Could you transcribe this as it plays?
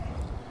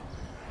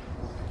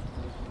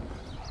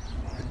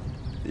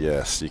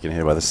Yes, you can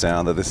hear by the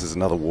sound that this is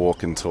another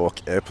walk and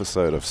talk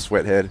episode of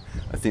Sweathead.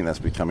 I think that's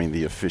becoming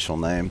the official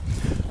name.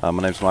 My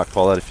name's Mark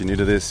Pollard. If you're new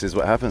to this, here's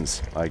what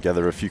happens. I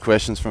gather a few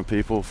questions from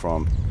people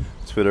from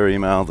Twitter,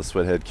 email, the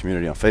Sweathead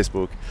community on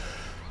Facebook,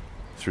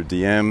 through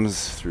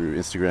DMs, through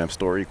Instagram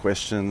story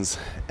questions,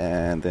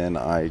 and then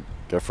I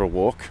go for a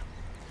walk.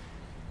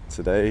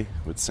 Today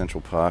with Central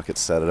Park,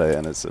 it's Saturday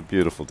and it's a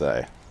beautiful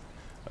day.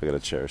 I got to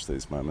cherish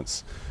these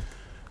moments.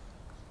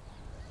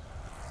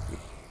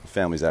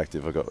 Family's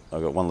active. I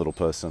got one little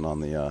person on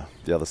the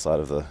other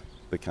side of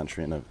the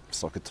country in a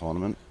soccer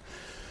tournament,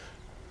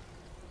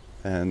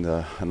 and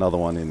another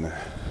one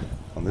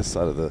on this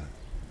side of the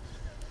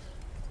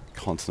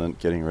continent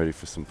getting ready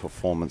for some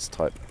performance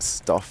type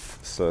stuff.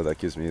 So that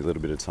gives me a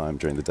little bit of time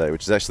during the day,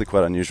 which is actually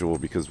quite unusual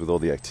because with all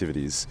the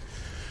activities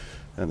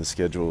and the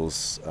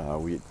schedules,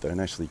 we don't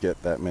actually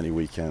get that many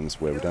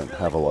weekends where we don't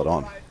have a lot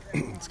on.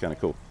 It's kind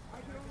of cool.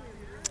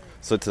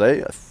 So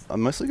today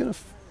I'm mostly going to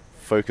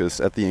focus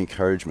at the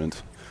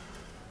encouragement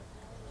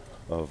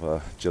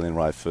of Gillian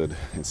Rightford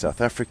in South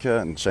Africa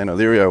and Shane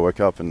O'Leary. I woke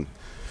up and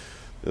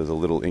there was a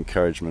little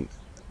encouragement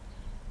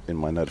in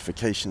my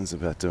notifications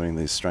about doing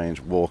these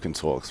strange walk and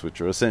talks, which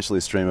are essentially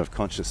stream of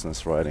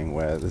consciousness writing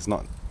where there's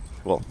not,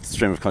 well,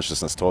 stream of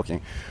consciousness talking,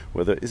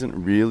 where there isn't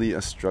really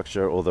a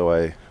structure, although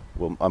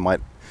I might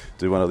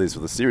do one of these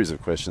with a series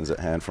of questions at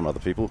hand from other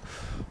people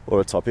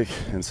or a topic.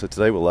 And so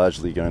today we're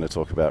largely going to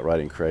talk about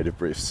writing creative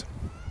briefs.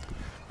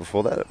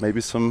 Before that,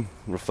 maybe some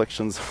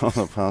reflections on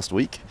the past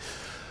week.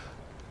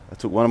 I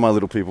took one of my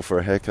little people for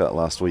a haircut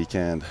last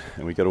weekend,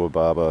 and we go to a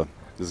barber.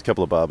 There's a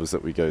couple of barbers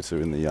that we go to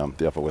in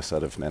the Upper West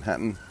Side of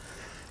Manhattan,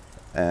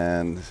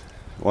 and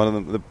one of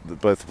them,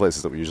 both the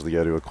places that we usually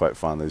go to are quite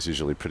fun. There's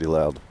usually pretty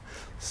loud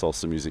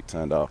salsa music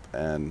turned up,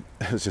 and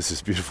it was just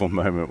this beautiful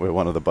moment where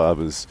one of the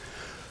barbers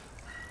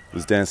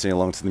was dancing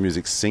along to the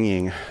music,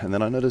 singing, and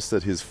then I noticed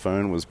that his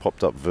phone was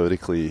popped up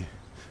vertically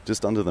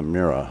just under the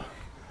mirror,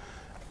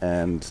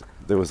 and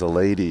there was a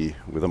lady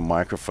with a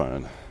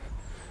microphone,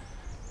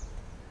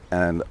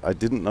 and I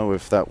didn't know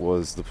if that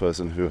was the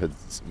person who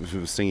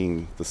was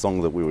singing the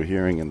song that we were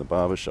hearing in the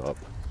barbershop.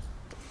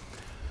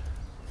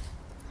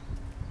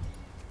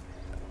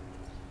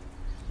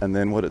 And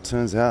then what it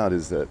turns out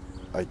is that,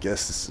 I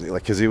guess,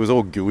 because he was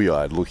all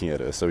gooey-eyed looking at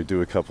her, so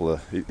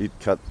he'd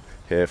cut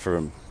hair for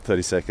him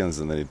 30 seconds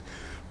and then he'd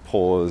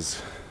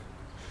pause,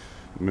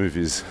 move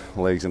his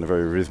legs in a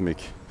very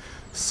rhythmic,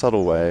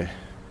 subtle way,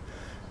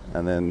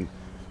 and then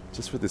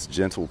just with this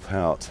gentle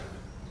pout,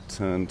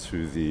 turn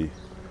to the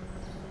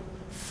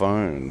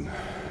phone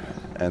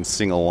and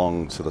sing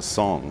along to the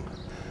song.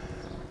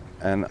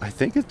 And I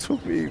think it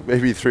took me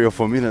maybe 3 or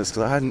 4 minutes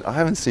because I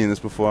haven't seen this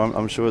before.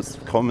 I'm sure it's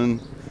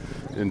common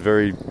in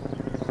very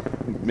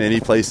many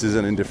places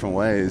and in different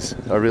ways.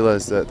 I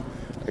realized that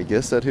I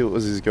guess that it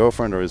was his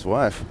girlfriend or his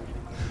wife,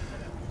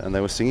 and they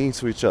were singing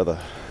to each other.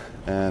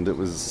 And it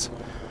was,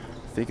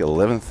 I think,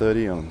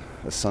 11:30 on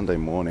a Sunday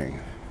morning.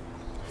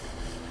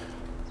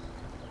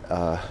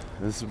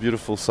 It's a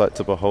beautiful sight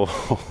to behold.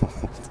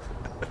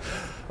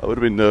 I would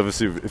have been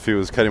nervous if he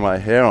was cutting my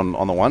hair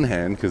on the one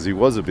hand, because he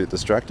was a bit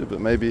distracted,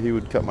 but maybe he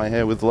would cut my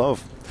hair with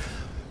love.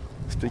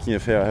 Speaking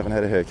of hair, I haven't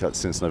had a haircut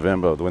since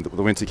November.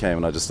 The winter came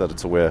and I just started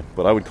to wear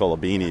what I would call a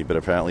beanie, but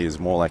apparently is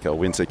more like a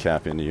winter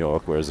cap in New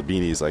York, whereas a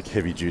beanie is like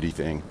heavy duty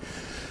thing.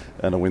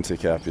 And a winter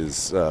cap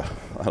is, I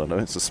don't know,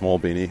 it's a small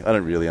beanie. I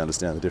don't really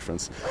understand the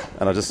difference.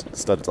 And I just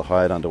started to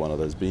hide under one of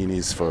those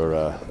beanies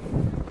for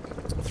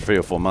 3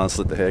 or 4 months,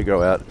 let the hair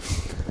grow out.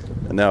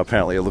 And now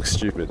apparently it looks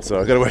stupid. So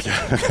I've got to work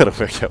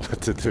out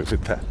what to do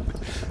with that.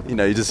 You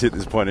know, you just hit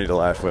this point in your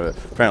life where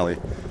apparently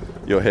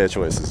your hair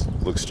choices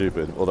look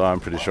stupid. Although I'm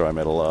pretty sure I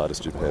made a lot of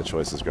stupid hair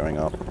choices growing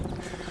up.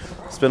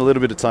 Spent a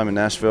little bit of time in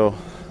Nashville,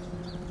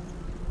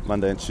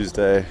 Monday and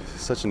Tuesday.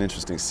 Such an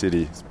interesting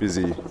city. It's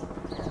busy.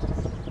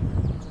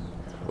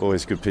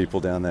 Always good people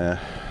down there.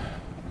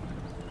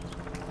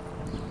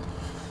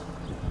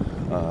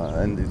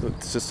 And look,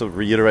 just to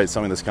reiterate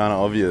something that's kind of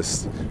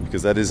obvious,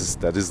 because that is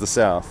the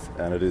South,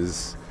 and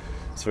it's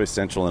very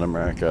central in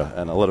America,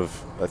 and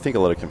I think a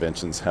lot of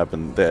conventions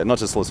happen there. Not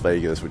just Las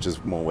Vegas, which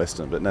is more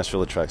Western, but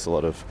Nashville attracts a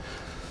lot of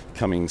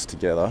comings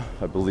together.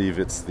 I believe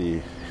it's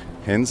the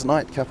Hens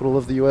Night capital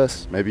of the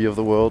US, maybe of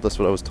the world. That's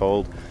what I was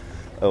told.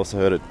 I also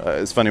heard it.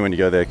 It's funny when you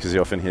go there because you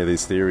often hear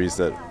these theories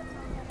that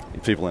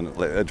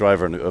a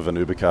driver of an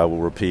Uber car will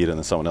repeat and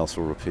then someone else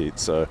will repeat.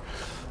 So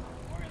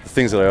the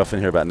things that I often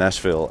hear about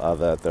Nashville are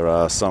that there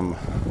are some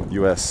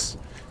US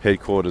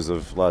headquarters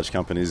of large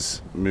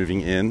companies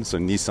moving in. So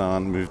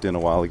Nissan moved in a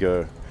while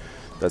ago.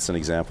 That's an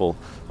example.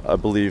 I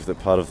believe that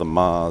part of the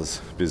Mars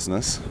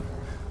business,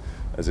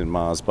 as in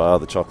Mars Bar,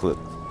 the chocolate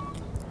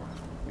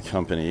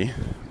company,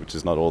 which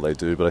is not all they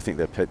do, but I think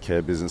their pet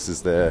care business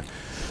is there.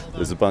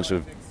 There's a bunch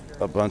of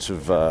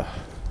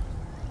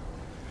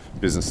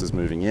businesses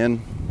moving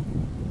in.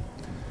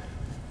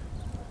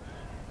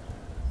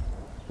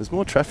 There's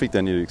more traffic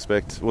than you'd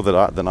expect, or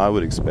than I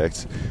would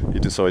expect.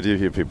 So I do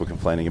hear people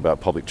complaining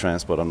about public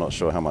transport. I'm not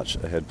sure how much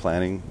ahead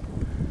planning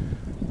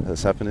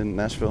has happened in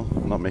Nashville.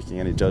 I'm not making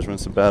any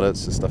judgments about it.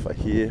 It's just stuff I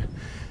hear.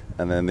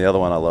 And then the other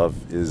one I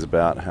love is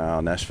about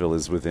how Nashville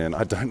is within,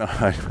 I don't know,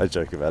 I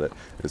joke about it,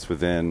 it's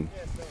within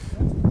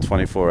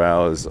 24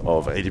 hours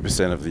of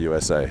 80% of the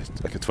USA,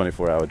 like a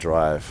 24-hour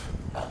drive.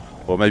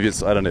 Or maybe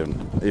it's, I don't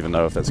even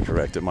know if that's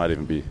correct. It might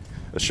even be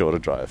a shorter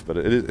drive, but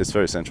it's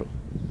very central.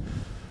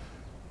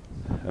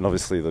 And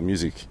obviously the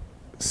music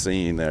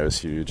scene there is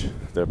huge.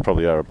 There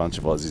probably are a bunch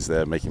of Aussies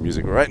there making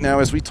music right now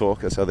as we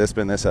talk. That's how they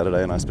spend their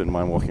Saturday, and I spend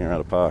mine walking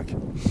around a park.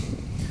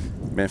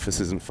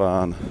 Memphis isn't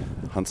far,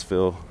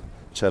 Huntsville,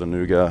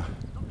 Chattanooga,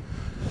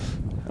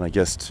 and I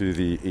guess to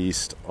the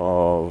east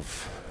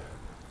of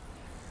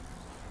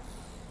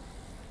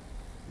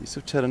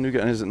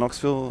Chattanooga, and is it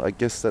Knoxville? I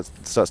guess that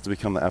starts to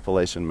become the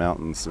Appalachian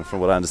Mountains, and from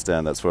what I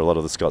understand, that's where a lot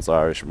of the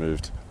Scots-Irish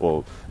moved,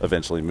 or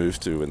eventually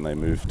moved to when they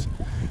moved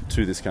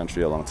to this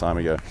country a long time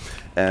ago.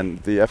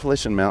 And the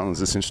Appalachian Mountains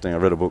is interesting. I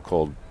read a book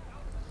called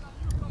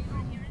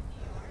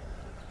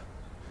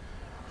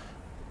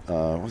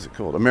what's it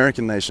called?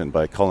 American Nation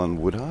by Colin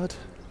Woodard,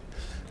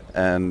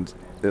 and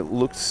it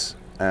looks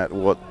at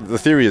what the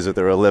theory is that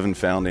there are 11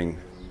 founding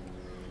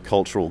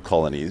cultural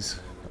colonies.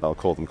 I'll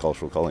call them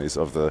cultural colonies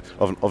of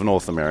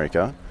North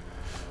America.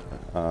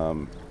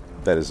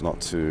 That is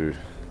not too.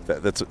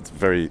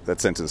 That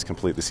sentence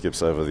completely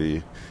skips over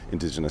the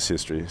indigenous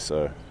history.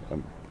 So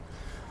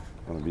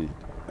I want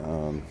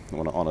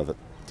to honour that.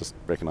 Just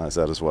recognise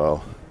that as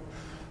well.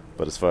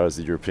 But as far as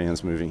the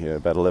Europeans moving here,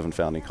 about 11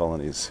 founding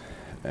colonies,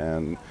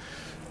 and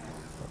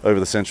over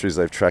the centuries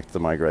they've tracked the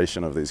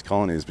migration of these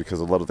colonies because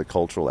a lot of the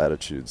cultural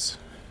attitudes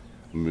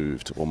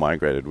moved or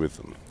migrated with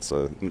them.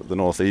 So the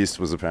Northeast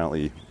was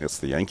apparently, it's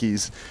the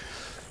Yankees.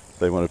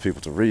 They wanted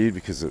people to read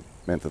because it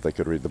meant that they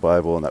could read the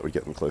Bible and that would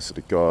get them closer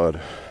to God.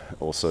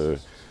 Also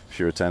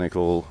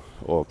puritanical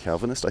or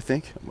Calvinist, I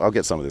think. I'll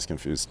get some of this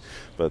confused,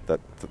 but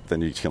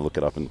then you can look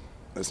it up, and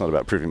it's not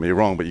about proving me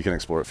wrong, but you can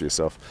explore it for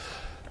yourself.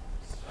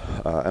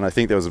 And I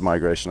think there was a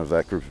migration of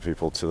that group of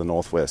people to the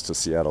Northwest, to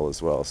Seattle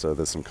as well. So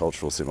there's some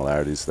cultural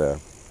similarities there.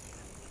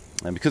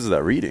 And because of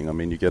that reading, I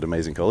mean, you get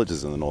amazing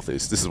colleges in the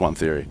Northeast. This is one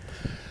theory.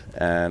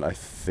 And I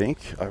think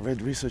I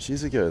read research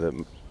years ago that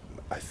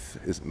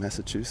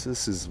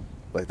Massachusetts is,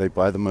 like, they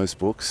buy the most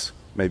books,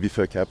 maybe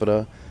per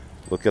capita.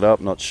 Look it up,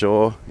 not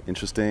sure.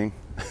 Interesting.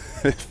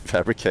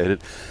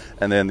 Fabricated.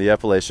 And then the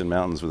Appalachian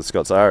Mountains with the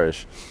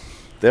Scots-Irish,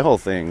 their whole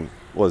thing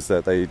was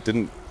that they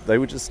didn't,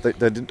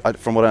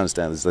 from what I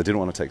understand, is they didn't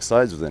want to take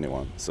sides with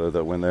anyone. So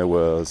that when there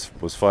was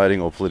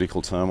fighting or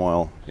political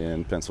turmoil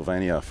in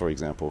Pennsylvania, for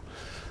example,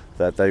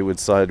 that they would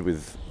side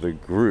with the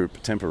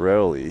group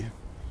temporarily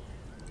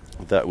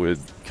that would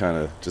kind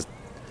of just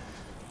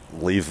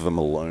leave them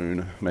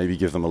alone, maybe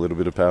give them a little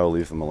bit of power,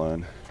 leave them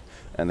alone.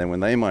 And then when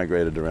they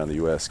migrated around the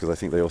US, because I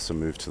think they also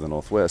moved to the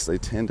Northwest, they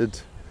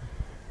tended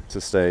to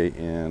stay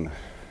in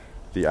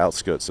the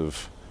outskirts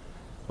of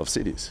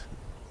cities.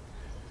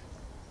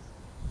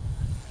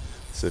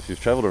 So if you've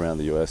traveled around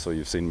the US or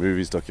you've seen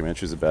movies,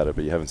 documentaries about it,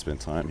 but you haven't spent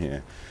time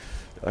here,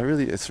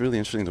 it's really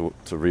interesting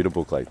to read a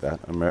book like that.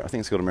 I think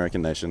it's called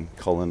American Nation,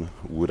 Colin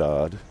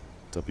Woodard,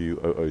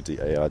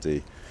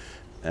 Woodard.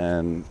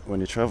 And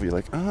when you travel, you're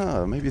like,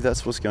 maybe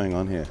that's what's going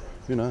on here.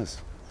 Who knows?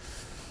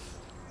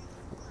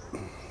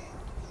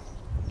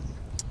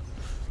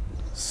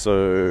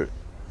 So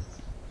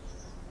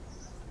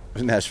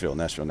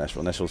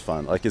Nashville's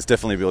fun. Like, it's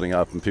definitely building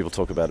up, and people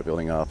talk about it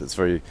building up. It's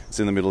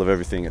in the middle of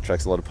everything. It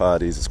attracts a lot of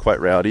parties. It's quite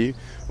rowdy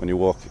when you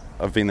walk.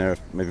 I've been there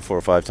maybe 4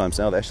 or 5 times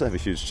now. They actually have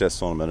a huge chess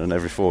tournament, and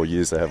every 4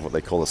 years they have what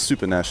they call a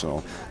Super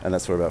National, and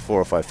that's where about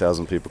 4,000 or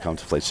 5,000 people come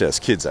to play chess.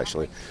 Kids,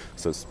 actually.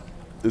 So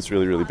it's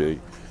really, really big.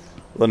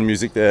 A lot of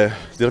music there.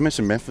 Did I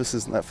mention Memphis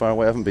isn't that far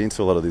away? I haven't been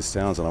to a lot of these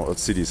towns and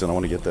cities, and I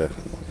want to get there.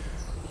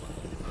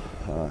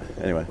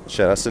 Anyway,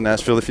 shout out to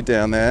Nashville if you're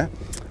down there.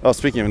 Oh,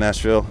 speaking of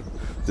Nashville,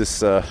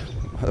 this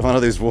one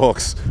of these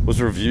walks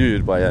was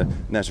reviewed by a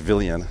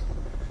Nashvillian.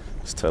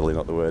 It's totally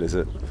not the word, is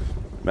it?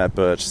 Matt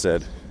Birch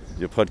said,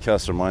 "Your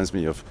podcast reminds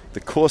me of the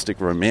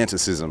caustic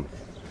romanticism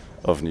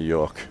of New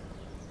York,"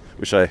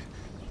 which I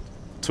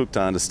took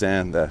to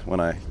understand that when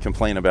I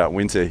complain about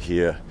winter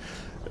here,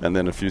 and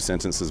then a few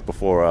sentences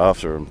before or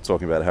after I'm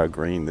talking about how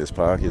green this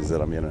park is, that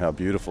I'm in, and how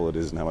beautiful it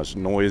is, and how much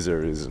noise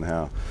there is, and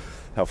how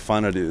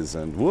fun it is,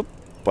 and whoop,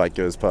 bike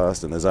goes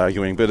past and there's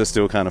arguing, but it's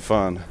still kind of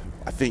fun.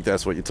 I think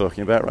that's what you're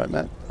talking about, right,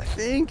 Matt? I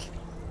think.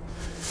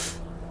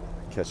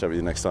 Catch up with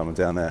you next time I'm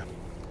down there.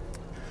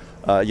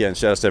 And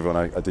shout out to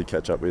everyone I did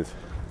catch up with.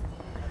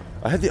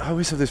 I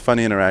always have these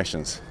funny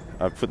interactions.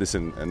 I put this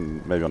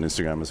in maybe on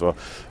Instagram as well.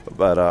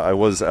 But I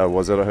was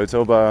at a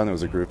hotel bar, and there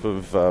was a group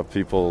of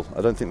people.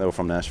 I don't think they were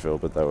from Nashville,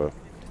 but they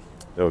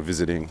were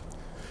visiting.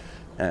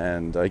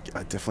 And I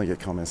definitely get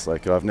comments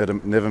like, "I've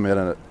never met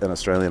an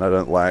Australian I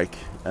don't like."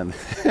 And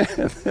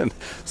then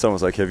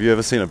someone's like, "Have you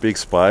ever seen a big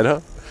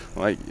spider?"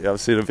 I'm like, "Yeah,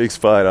 I've seen a big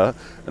spider."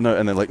 And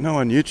they're like, "No,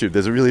 on YouTube.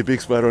 There's a really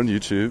big spider on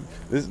YouTube."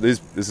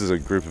 This is a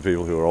group of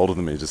people who are older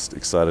than me, just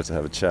excited to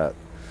have a chat.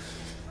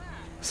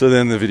 So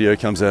then the video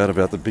comes out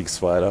about the big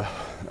spider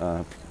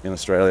in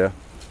Australia.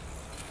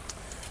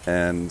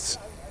 And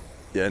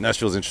Yeah,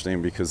 Nashville's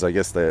interesting because I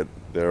guess they're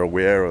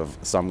aware of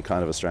some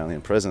kind of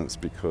Australian presence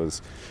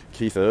because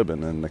Keith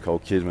Urban and Nicole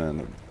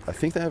Kidman, I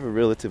think they have a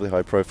relatively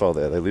high profile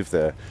there. They live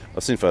there.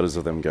 I've seen photos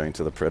of them going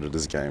to the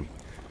Predators game.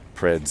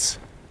 Preds.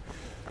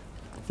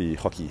 The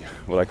hockey.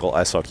 What I call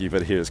ice hockey,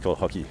 but here it's called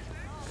hockey.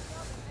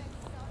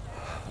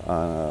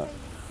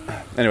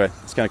 Anyway,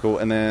 it's kind of cool.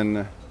 And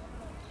then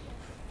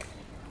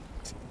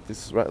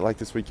this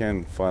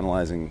weekend,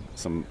 finalizing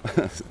some...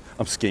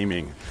 I'm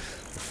scheming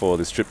for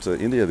this trip to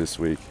India this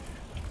week.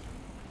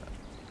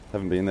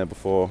 Haven't been there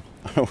before.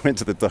 I went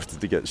to the doctor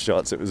to get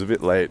shots. It was a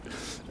bit late.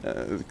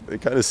 They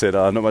kind of said,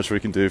 not much we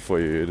can do for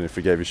you, and if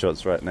we gave you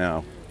shots right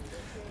now,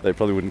 they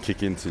probably wouldn't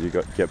kick in till you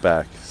get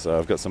back. So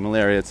I've got some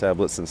malaria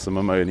tablets and some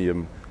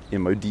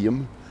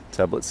Imodium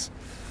tablets.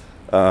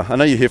 I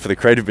know you're here for the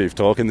Creative Beef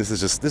talk, and this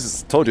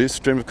is told you,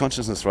 stream of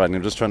consciousness writing.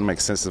 I'm just trying to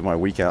make sense of my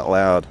week out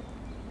loud.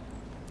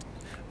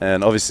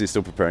 And obviously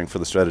still preparing for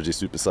the Strategy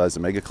Supersize the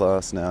Mega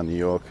Class now in New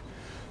York,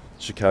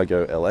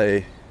 Chicago,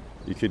 LA.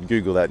 You could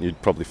Google that and you'd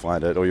probably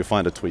find it, or you'll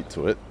find a tweet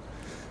to it.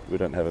 We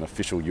don't have an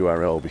official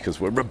URL because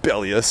we're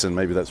rebellious, and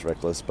maybe that's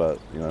reckless, but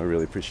I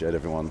really appreciate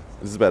everyone.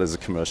 This is about as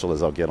commercial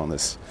as I'll get on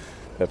this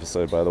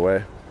episode, by the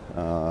way.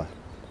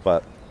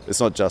 But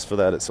it's not just for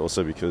that, it's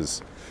also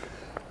because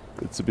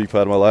it's a big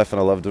part of my life and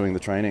I love doing the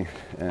training.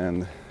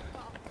 And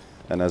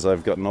as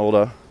I've gotten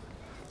older,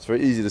 it's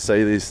very easy to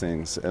say these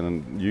things,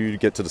 and you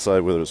get to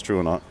decide whether it's true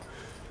or not.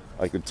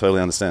 I could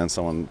totally understand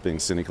someone being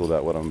cynical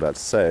about what I'm about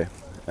to say,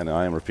 and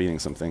I am repeating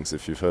some things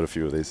if you've heard a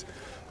few of these.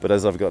 But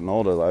as I've gotten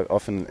older, I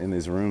often in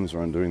these rooms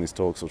where I'm doing these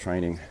talks or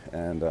training,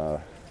 and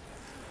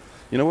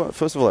you know what?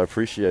 First of all, I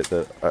appreciate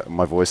that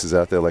my voice is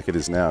out there like it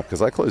is now,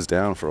 because I closed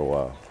down for a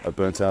while. I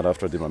burnt out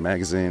after I did my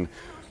magazine.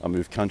 I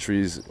moved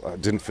countries. I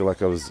didn't feel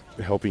like I was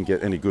helping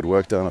get any good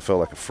work done. I felt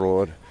like a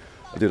fraud.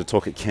 I did a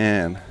talk at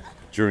Cannes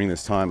during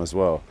this time as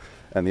well,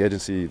 and the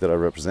agency that I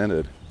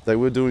represented, they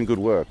were doing good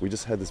work. We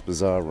just had this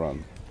bizarre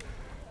run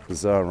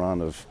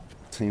of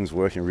teams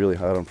working really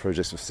hard on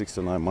projects for 6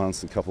 to 9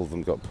 months, and a couple of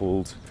them got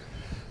pulled.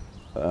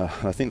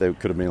 I think they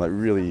could have been like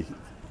really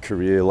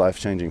career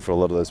life-changing for a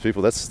lot of those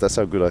people. That's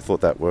how good I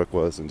thought that work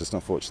was, and just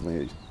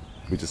unfortunately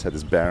we just had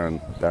this barren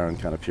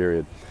kind of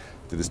period.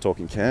 Did this talk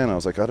in Cannes. I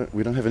was like,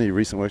 we don't have any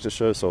recent work to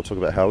show, so I'll talk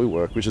about how we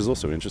work, which is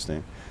also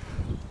interesting.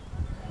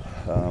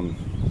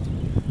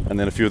 And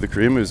then a few of the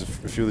career moves, a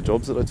few of the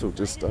jobs that I took,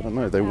 just, I don't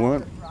know, they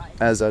weren't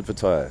as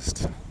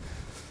advertised.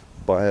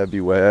 Buyer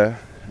beware,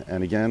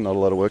 and again, not a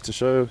lot of work to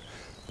show,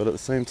 but at the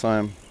same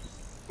time,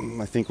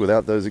 I think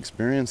without those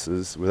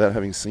experiences, without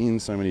having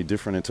seen so many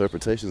different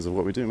interpretations of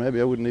what we do,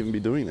 maybe I wouldn't even be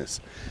doing this.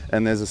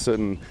 And there's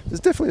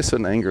definitely a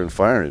certain anger and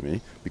fire in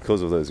me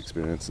because of those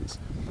experiences.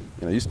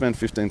 You spend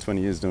 15,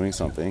 20 years doing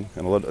something,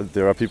 and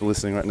there are people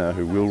listening right now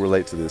who will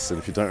relate to this, and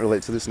if you don't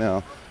relate to this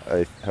now,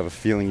 I have a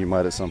feeling you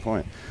might at some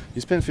point.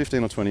 You spend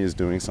 15 or 20 years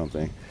doing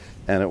something,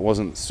 and it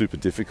wasn't super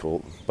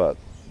difficult, but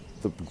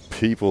the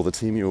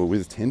team you were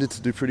with tended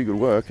to do pretty good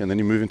work, and then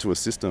you move into a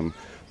system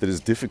that is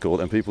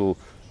difficult, and people,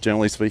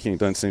 generally speaking,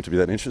 don't seem to be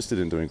that interested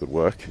in doing good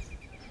work,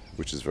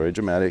 which is very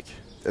dramatic.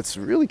 It's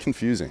really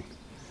confusing.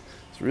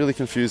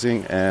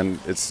 And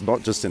it's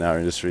not just in our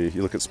industry.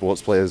 You look at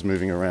sports players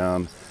moving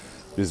around,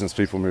 business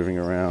people moving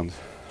around.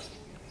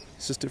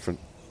 It's just different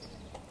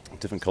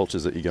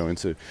cultures that you go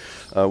into.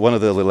 One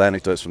of the little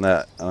anecdotes from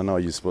that, I know I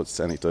use sports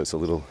anecdotes a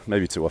little,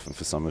 maybe too often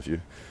for some of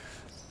you.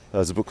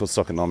 There's a book called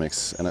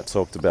Soccernomics, and it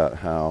talked about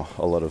how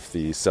a lot of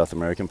the South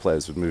American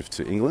players would move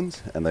to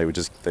England, and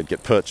they'd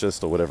get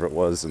purchased or whatever it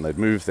was, and they'd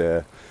move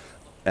there,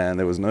 and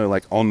there was no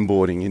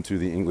onboarding into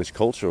the English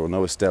culture or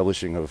no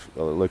establishing of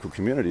local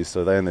communities,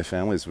 so they and their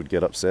families would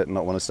get upset and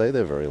not want to stay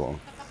there very long.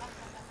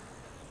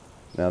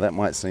 Now that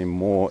might seem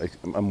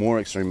a more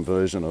extreme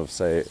version of,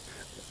 say,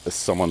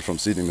 someone from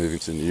Sydney moving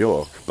to New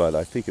York, but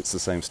I think it's the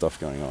same stuff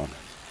going on.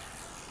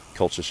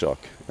 Culture shock.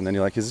 And then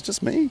you're like, is it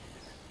just me?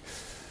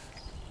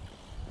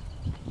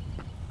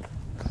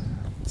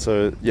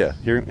 So yeah,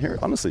 here,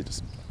 honestly,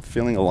 just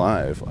feeling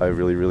alive, I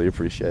really, really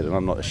appreciate it.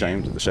 I'm not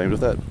ashamed of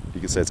that. You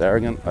could say it's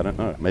arrogant. I don't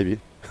know. Maybe.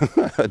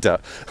 I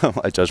doubt.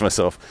 I judge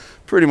myself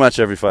pretty much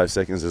every 5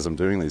 seconds as I'm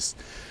doing these.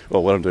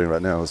 Well, what I'm doing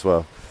right now as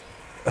well.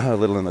 A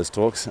little in those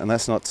talks, and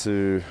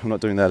I'm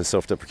not doing that as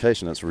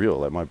self-deprecation. It's real.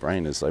 Like my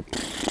brain is like,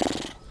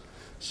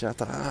 shut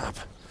up.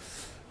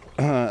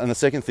 And the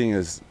second thing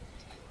is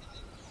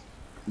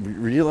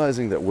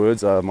realizing that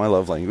words are my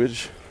love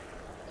language.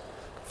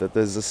 That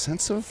there's a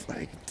sense of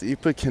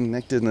deeper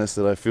connectedness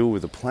that I feel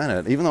with the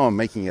planet, even though I'm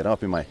making it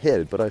up in my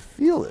head, but I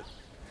feel it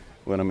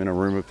when I'm in a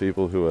room of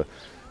people who are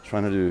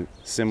trying to do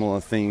similar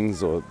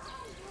things or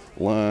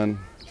learn,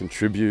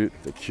 contribute,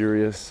 they're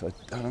curious.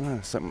 I don't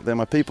know, they're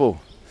my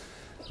people.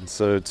 And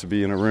so to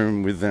be in a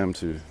room with them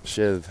to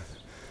share the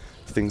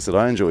things that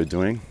I enjoy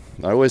doing,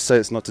 I always say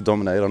it's not to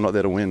dominate, I'm not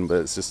there to win,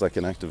 but it's just like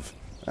an act of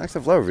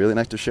love, really, an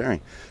act of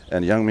sharing.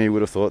 And young me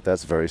would have thought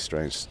that's a very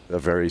strange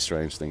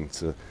thing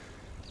to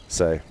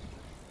say.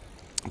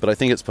 But I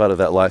think it's part of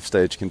that life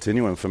stage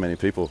continuum for many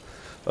people.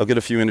 I'll get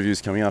a few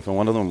interviews coming up, and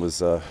one of them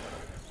was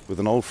with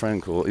an old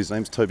friend called, his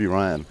name's Toby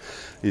Ryan.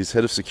 He's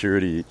head of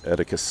security at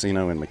a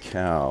casino in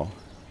Macau.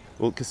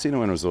 Well,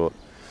 casino and resort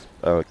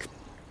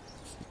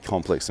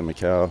complex in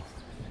Macau.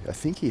 I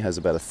think he has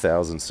about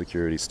 1,000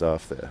 security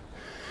staff there.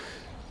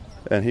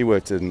 And he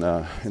worked in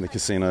the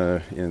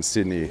casino in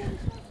Sydney,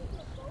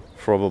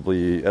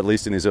 probably at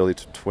least in his early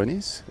to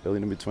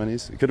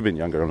mid-20s. It could have been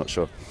younger, I'm not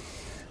sure.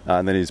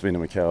 And then he's been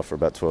in Macau for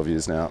about 12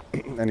 years now.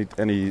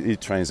 and he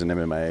trains in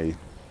MMA.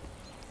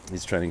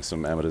 He's training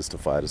some amateurs to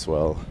fight as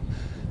well.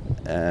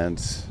 And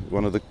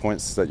one of the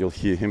points that you'll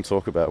hear him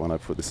talk about when I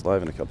put this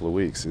live in a couple of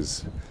weeks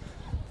is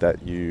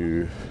that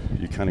you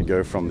kind of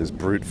go from this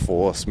brute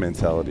force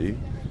mentality.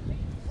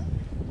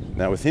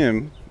 Now with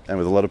him, and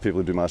with a lot of people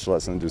who do martial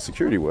arts and do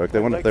security work, they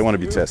want to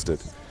be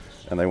tested,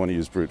 and they want to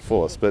use brute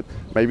force. But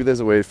maybe there's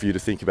a way for you to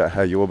think about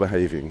how you're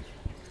behaving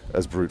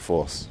as brute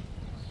force.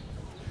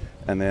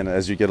 And then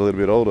as you get a little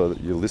bit older,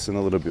 you listen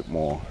a little bit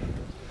more.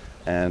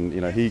 And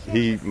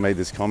he made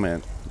this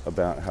comment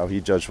about how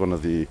he judged one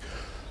of the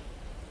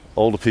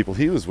older people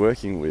he was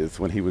working with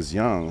when he was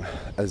young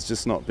as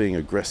just not being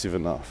aggressive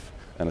enough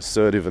and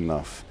assertive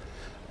enough.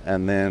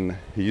 And then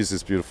he used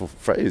this beautiful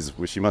phrase,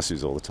 which he must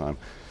use all the time.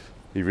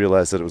 He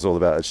realized that it was all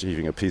about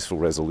achieving a peaceful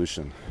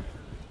resolution.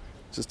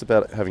 Just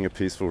about having a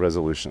peaceful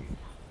resolution.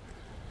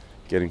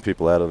 Getting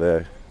people out of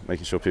there,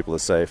 making sure people are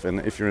safe, and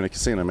if you're in a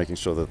casino, making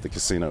sure that the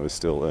casino is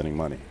still earning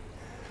money.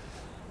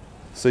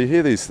 So you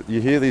hear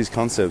these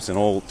concepts in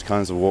all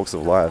kinds of walks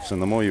of life, and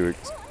the more you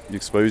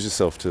expose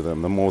yourself to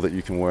them, the more that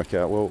you can work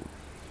out, well,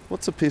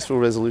 what's a peaceful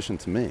resolution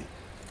to me?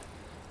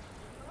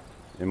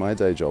 In my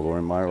day job or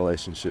in my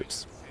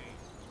relationships.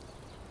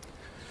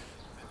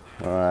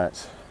 All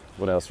right.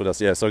 What else?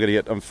 Yeah, so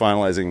I'm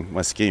finalizing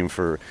my scheme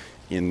for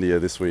India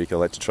this week. I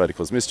like to try to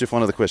cause mischief.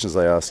 One of the questions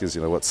I ask is,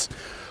 what's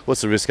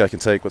the risk I can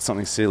take? What's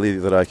something silly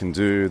that I can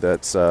do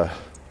that's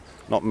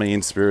not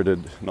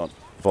mean-spirited, not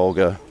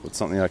vulgar? What's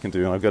something I can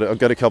do? And I've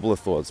got a couple of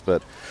thoughts,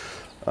 but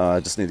I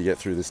just need to get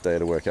through this day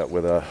to work out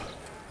whether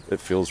it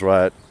feels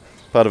right.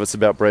 Part of it's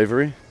about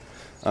bravery.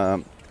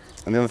 And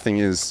the other thing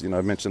is,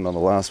 I mentioned on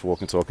the last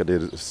walk and talk, I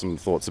did some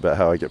thoughts about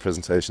how I get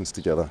presentations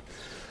together.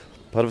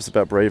 Part of it's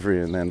about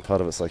bravery, and then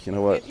part of it's like, you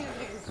know what?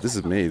 This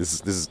is me.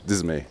 This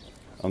is me.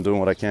 I'm doing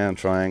what I can,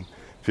 trying.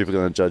 People are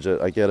going to judge it.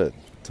 I get it.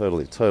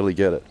 Totally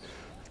get it.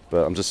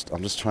 But I'm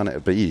just trying to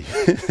be,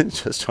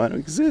 just trying to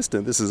exist,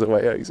 and this is the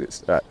way I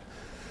exist. All right.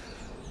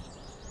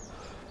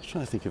 I'm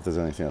trying to think if there's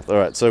anything else. All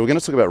right. So we're going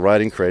to talk about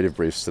writing creative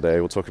briefs today.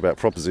 We'll talk about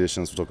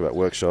propositions. We'll talk about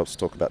workshops.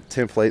 We'll talk about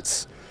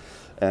templates.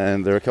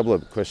 And there are a couple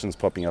of questions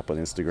popping up on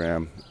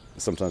Instagram.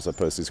 Sometimes I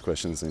post these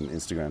questions in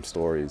Instagram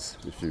stories.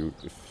 If you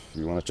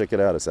want to check it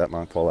out, it's at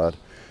Mark Pollard.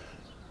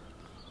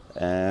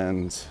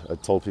 And I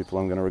told people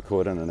I'm going to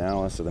record in an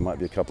hour, so there might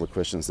be a couple of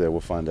questions there. We'll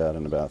find out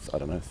in about,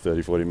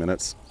 30, 40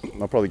 minutes.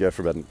 I'll probably go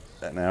for about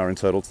an hour in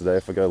total today.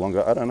 If I go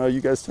longer, I don't know.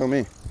 You guys tell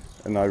me.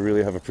 And I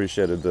really have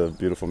appreciated the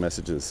beautiful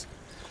messages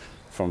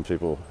from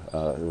people who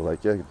were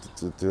like, yeah,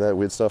 do that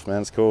weird stuff,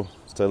 man. It's cool.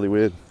 It's totally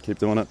weird. Keep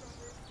doing it.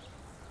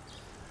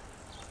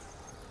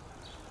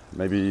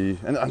 Maybe,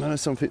 and I know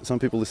some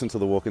people listen to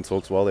the walk and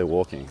talks while they're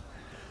walking.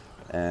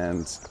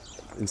 And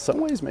in some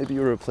ways, maybe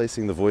you're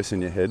replacing the voice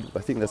in your head. I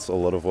think that's a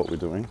lot of what we're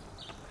doing.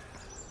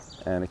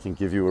 And it can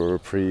give you a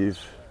reprieve.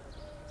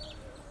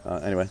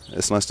 Anyway,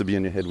 it's nice to be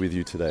in your head with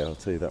you today, I'll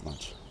tell you that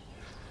much.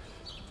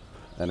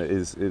 And it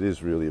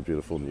is really a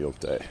beautiful New York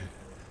day.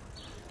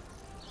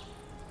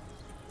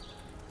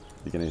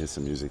 You're going to hear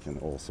some music and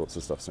all sorts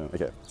of stuff soon.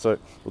 Okay, so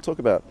we'll talk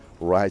about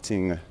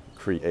writing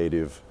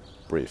creative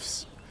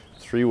briefs.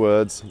 3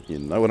 words, you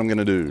know what I'm going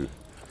to do.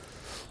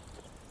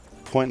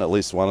 Point at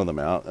least one of them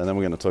out, and then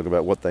we're going to talk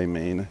about what they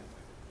mean.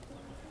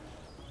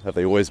 Have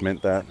they always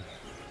meant that?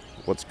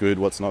 What's good,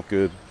 what's not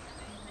good?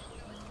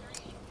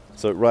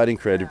 So writing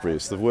creative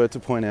briefs. The word to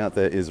point out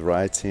there is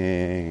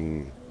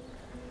writing,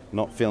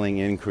 not filling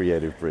in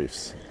creative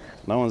briefs.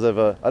 I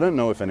don't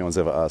know if anyone's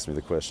ever asked me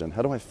the question,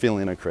 how do I fill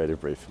in a creative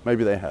brief?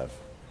 Maybe they have.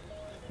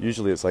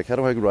 Usually it's like, how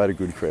do I write a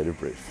good creative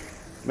brief?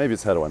 Maybe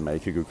it's how do I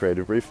make a good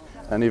creative brief?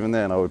 And even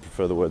then, I would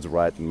prefer the words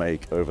write and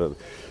make over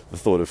the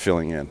thought of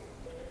filling in.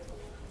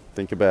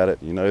 Think about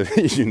it. You know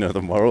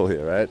the moral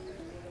here, right?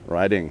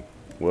 Writing,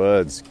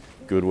 words,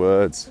 good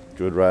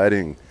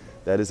writing.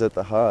 That is at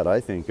the heart,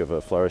 I think, of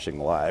a flourishing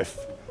life.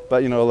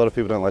 But, a lot of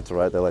people don't like to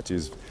write. They like to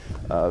use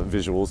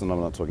visuals, and I'm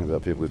not talking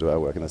about people who do our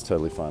work, and that's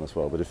totally fine as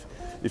well. But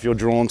if you're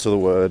drawn to the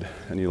word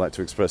and you like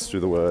to express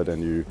through the word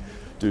and you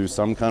do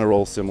some kind of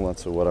role similar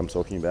to what I'm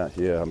talking about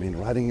here, I mean,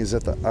 writing is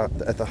at the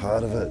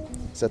heart of it.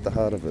 It's at the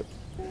heart of it.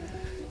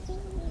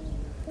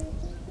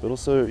 But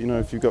also,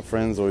 if you've got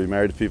friends or you're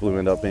married to people who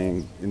end up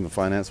being in the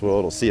finance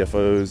world or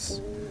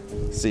CFOs,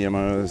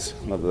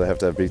 CMOs, not that they have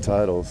to have big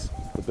titles,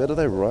 the better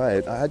they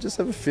write. I just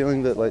have a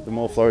feeling that the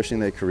more flourishing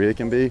their career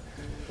can be.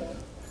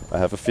 I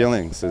have a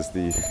feeling, says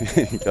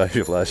the guy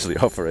who largely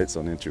operates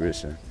on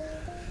intuition.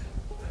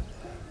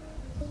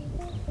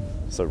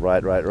 So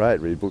write,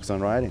 read books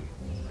on writing.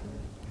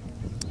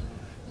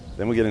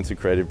 Then we get into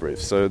creative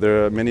briefs. So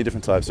there are many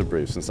different types of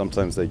briefs, and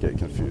sometimes they get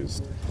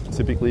confused.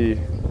 Typically,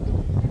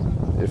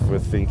 if we're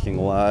thinking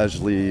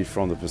largely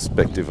from the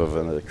perspective of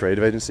a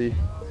creative agency,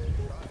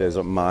 there's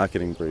a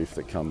marketing brief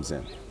that comes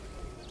in.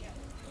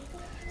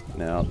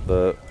 Now,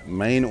 the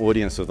main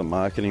audience of the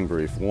marketing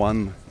brief,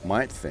 one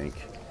might think,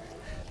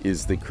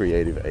 is the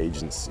creative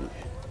agency.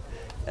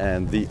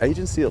 And the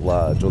agency at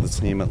large, or the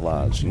team at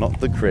large, not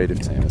the creative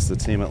team, it's the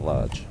team at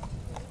large.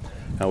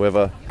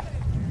 However,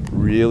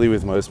 really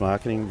with most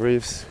marketing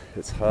briefs,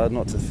 it's hard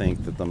not to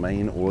think that the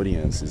main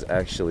audience is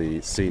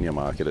actually senior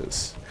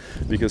marketers,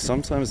 because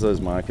sometimes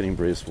those marketing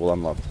briefs will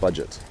unlock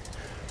budget.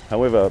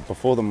 However,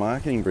 before the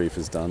marketing brief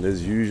is done,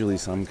 there's usually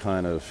some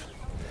kind of,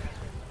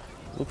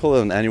 we'll call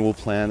it an annual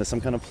plan, there's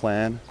some kind of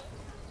plan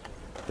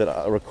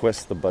that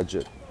requests the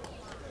budget.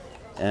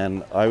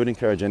 And I would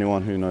encourage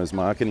anyone who knows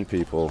marketing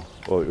people,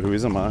 or who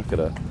is a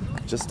marketer,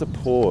 just to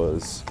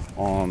pause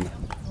on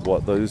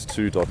what those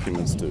two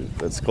documents do.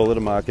 Let's call it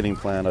a marketing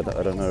plan. I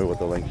don't know what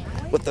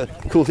the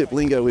cool hip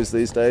lingo is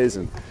these days,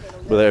 and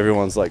whether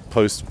everyone's like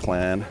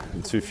post-plan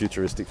and too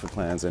futuristic for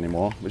plans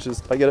anymore, which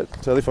is, I get it,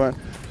 totally fine.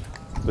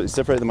 But you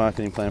separate the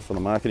marketing plan from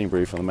the marketing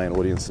brief from the main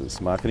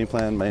audiences. Marketing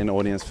plan, main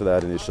audience for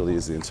that initially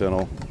is the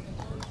internal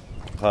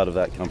part of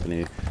that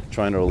company,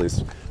 trying to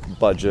release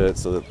budget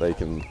so that they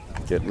can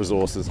get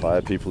resources,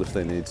 hire people if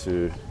they need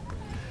to.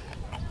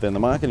 Then the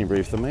marketing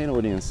brief, the main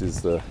audience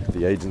is the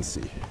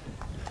agency.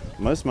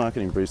 Most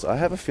marketing briefs, I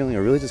have a feeling,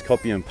 are really just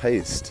copy and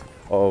paste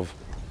of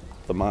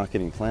the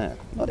marketing plan.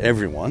 Not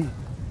everyone,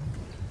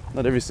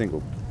 not every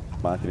single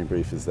marketing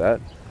brief is that,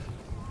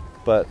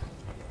 but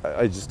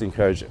I just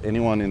encourage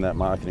anyone in that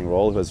marketing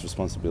role who has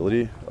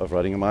responsibility of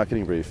writing a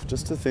marketing brief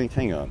just to think,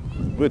 hang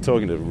on, we're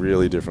talking to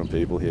really different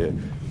people here.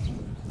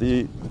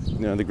 The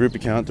group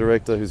account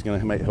director who's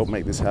going to help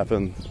make this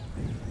happen,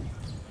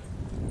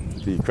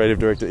 the creative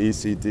director,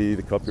 ECD,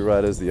 the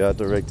copywriters, the art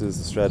directors,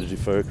 the strategy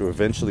folk who are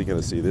eventually going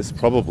to see this,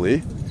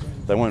 probably,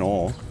 they won't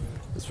all.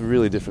 It's a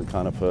really different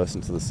kind of person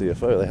to the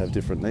CFO. They have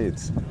different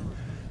needs.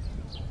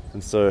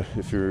 And so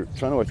if you're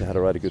trying to work out how to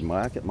write a good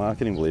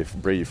marketing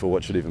brief, or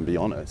what should even be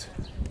on it,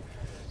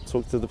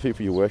 talk to the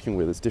people you're working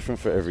with. It's different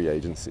for every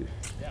agency.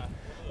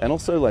 And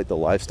also like the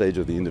life stage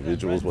of the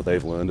individuals, what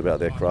they've learned about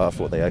their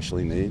craft, what they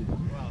actually need.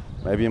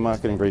 Maybe a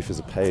marketing brief is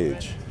a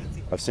page.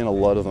 I've seen a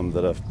lot of them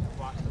that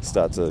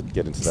start to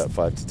get into that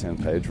 5 to 10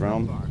 page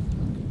realm.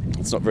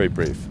 It's not very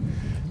brief.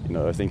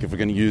 I think if we're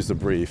going to use the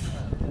brief,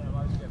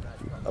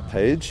 a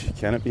page,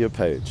 can it be a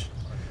page?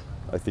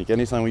 I think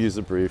anytime we use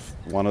a brief,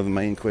 one of the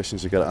main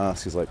questions you've got to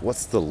ask is like,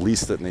 what's the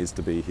least that needs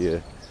to be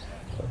here?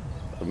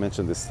 I've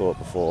mentioned this thought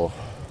before.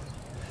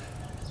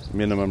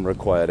 Minimum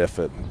required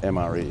effort,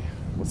 MRE.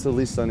 What's the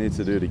least I need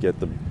to do to get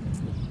the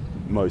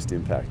most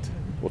impact,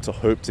 or to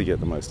hope to get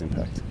the most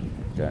impact?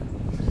 Okay.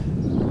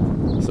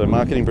 So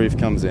marketing brief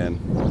comes in.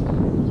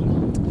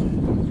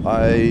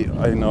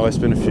 I know I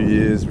spent a few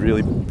years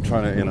really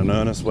trying to, in an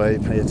earnest way,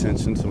 pay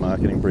attention to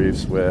marketing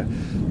briefs where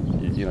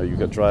you've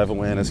got drive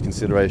awareness,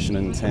 consideration,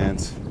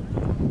 intent,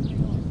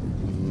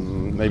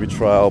 maybe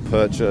trial,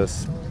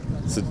 purchase.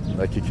 It's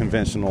like a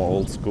conventional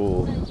old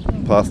school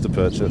path to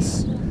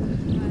purchase.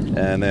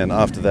 And then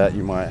after that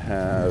you might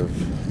have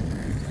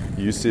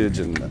usage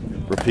and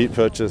repeat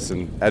purchase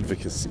and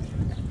advocacy.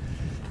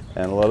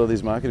 And a lot of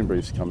these marketing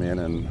briefs come in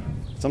and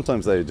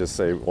sometimes they just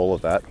say all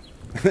of that.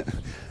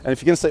 And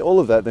if you're going to say all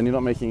of that, then you're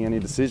not making any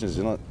decisions.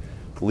 You're not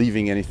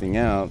leaving anything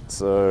out.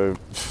 So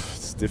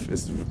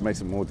it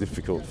makes it more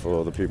difficult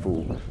for the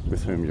people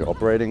with whom you're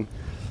operating.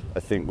 I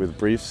think with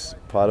briefs,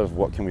 part of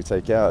what can we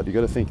take out, you've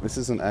got to think this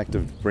is an act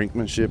of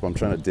brinkmanship. I'm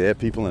trying to dare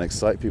people and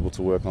excite people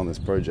to work on this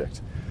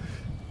project.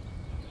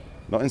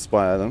 Not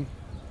inspire them,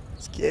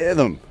 scare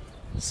them,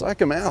 psych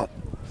them out,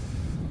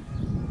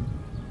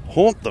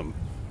 haunt them.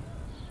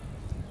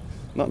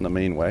 Not in a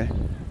mean way,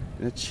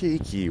 in a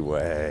cheeky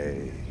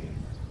way.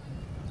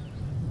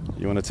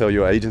 You want to tell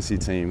your agency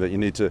team that you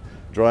need to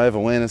drive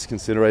awareness,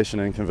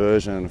 consideration, and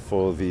conversion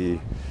for the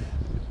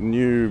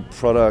new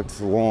product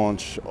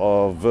launch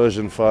of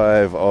version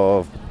 5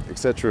 of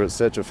etc.,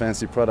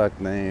 fancy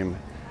product name,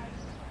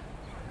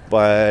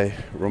 by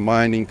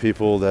reminding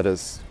people that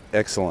it's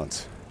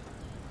excellent.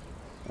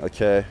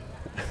 Okay.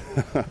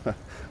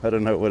 I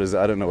don't know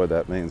what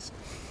that means.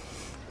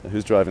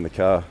 Who's driving the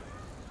car?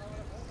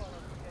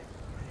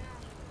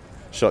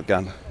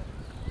 Shotgun.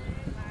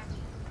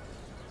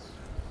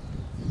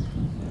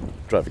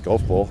 Drive a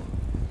golf ball.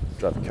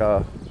 Drive a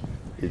car.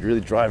 You're really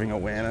driving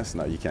awareness?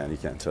 No, you can,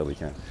 totally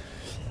can.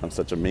 I'm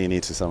such a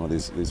meanie to some of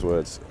these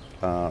words.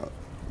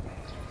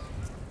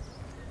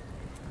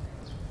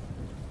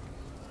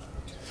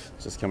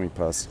 Just coming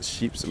past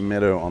Sheep's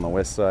Meadow on the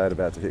west side,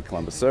 about to hit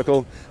Columbus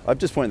Circle. I've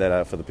just pointed that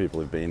out for the people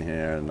who've been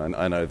here, and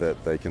I know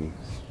that they can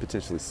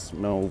potentially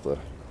smell the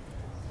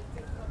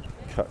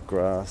cut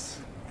grass.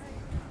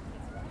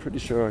 Pretty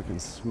sure I can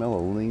smell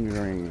a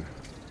lingering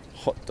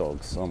hot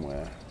dog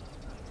somewhere.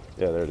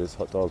 Yeah, there it is,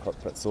 hot dog, hot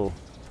pretzel.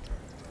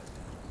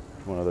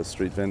 One of those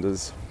street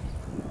vendors.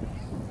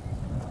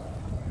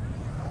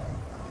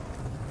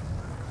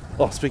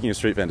 Oh, speaking of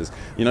street vendors,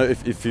 you know,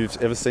 if you've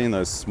ever seen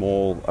those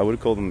small, I would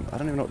call them, I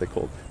don't even know what they're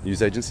called,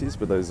 news agencies,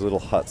 but those little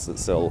huts that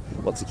sell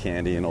lots of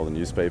candy and all the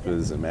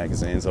newspapers and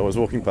magazines. I was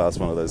walking past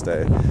one of those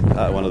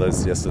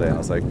yesterday, and I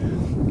was like,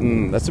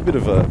 that's a bit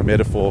of a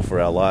metaphor for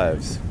our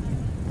lives.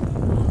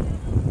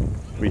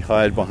 We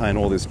hide behind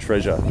all this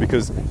treasure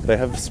because they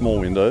have small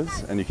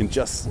windows, and you can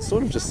just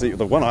see.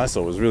 The one I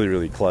saw was really,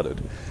 really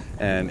cluttered.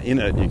 And in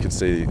it, you could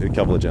see a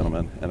couple of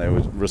gentlemen, and they were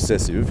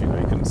recessive. You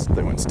know,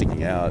 they weren't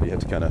sticking out. You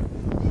had to kind of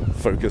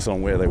focus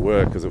on where they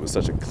were because it was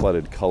such a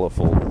cluttered,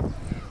 colourful,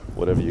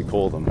 whatever you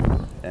call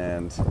them.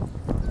 And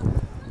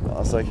I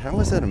was like, how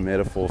is that a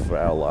metaphor for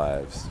our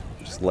lives?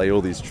 Just lay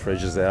all these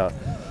treasures out,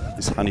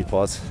 these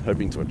honeypots,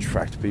 hoping to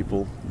attract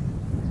people,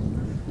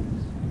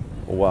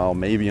 while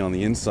maybe on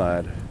the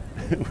inside,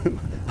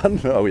 I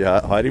don't know, are we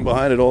hiding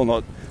behind it all,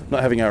 not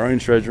having our own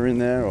treasure in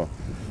there, or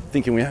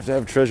thinking we have to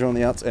have treasure on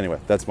the outside? Anyway,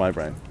 that's my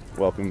brain.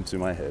 Welcome to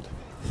my head.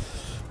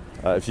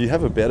 If you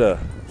have a better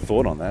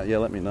thought on that,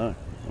 let me know.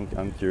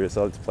 I'm curious.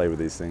 I like to play with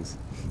these things.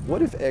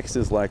 What if X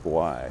is like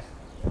Y?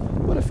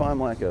 What if I'm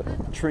like a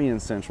tree in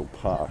Central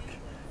Park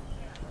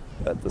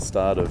at the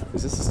start of...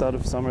 Is this the start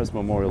of summer? It's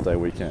Memorial Day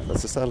weekend.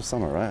 That's the start of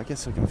summer, right? I get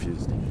so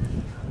confused.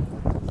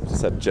 I've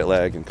just had jet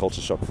lag and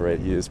culture shock for 8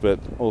 years, but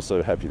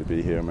also happy to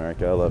be here,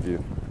 America. I love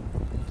you.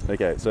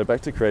 Okay, so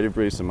back to creative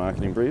briefs and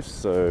marketing briefs.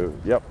 So,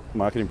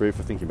 marketing brief,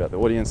 we're thinking about the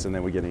audience, and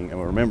then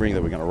we're remembering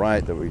that we're going to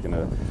write, that we're going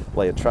to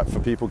lay a trap for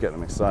people, get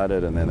them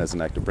excited, and then there's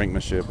an act of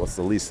brinkmanship. What's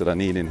the least that I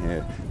need in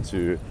here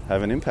to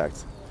have an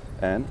impact?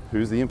 And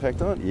who's the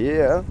impact on?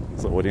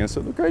 It's the audience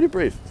of the creative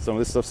brief. Some of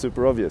this stuff's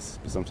super obvious,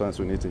 but sometimes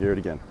we need to hear it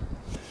again.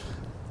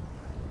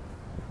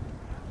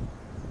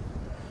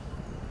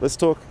 Let's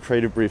talk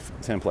creative brief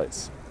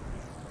templates.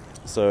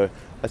 So,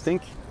 I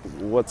think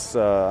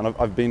and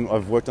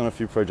I've worked on a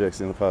few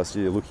projects in the past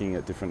year looking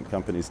at different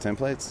companies'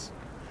 templates.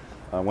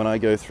 When I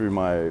go through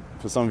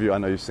for some of you, I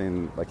know you've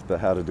seen like the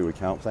How to Do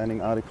Account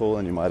Planning article,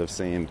 and you might have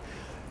seen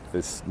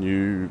this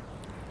newish.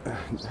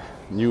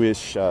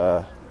 It's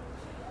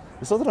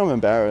not that I'm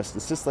embarrassed.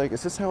 It's just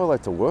how I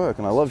like to work,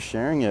 and I love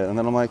sharing it. And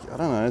then I'm like, I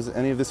don't know, is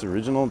any of this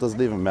original? Does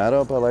it even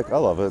matter? But I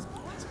love it.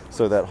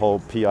 So that whole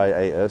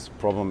PIAS,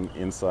 problem,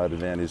 insight,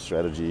 advantage,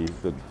 strategy,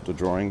 the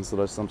drawings that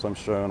I sometimes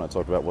show, and I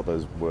talk about what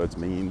those words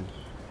mean.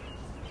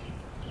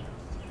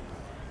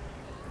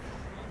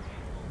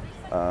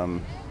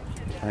 Hang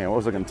on, what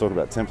was I going to talk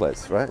about?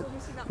 Templates, right?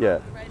 Yeah,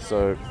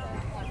 so...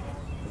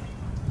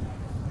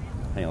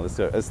 Hang on, let's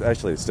go.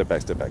 Actually, step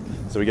back.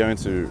 So we go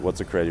into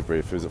what's a creative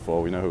brief, who's it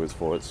for, we know who it's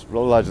for. It's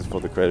really largely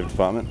for the creative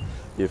department.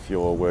 If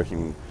you're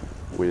working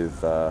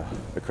with a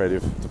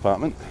creative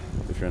department,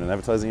 if you're in an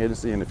advertising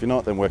agency, and if you're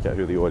not, then work out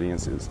who the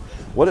audience is.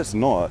 What it's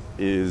not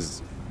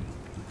is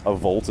a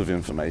vault of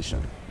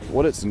information.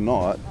 What it's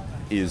not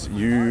is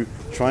you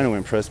trying to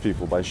impress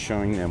people by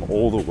showing them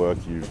all the work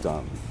you've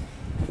done.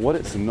 What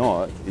it's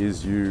not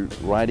is you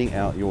writing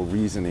out your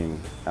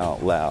reasoning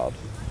out loud.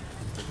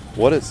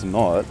 What it's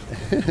not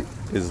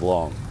is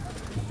long.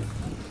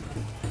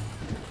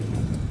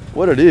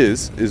 What it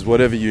is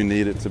whatever you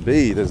need it to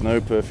be. There's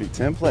no perfect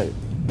template.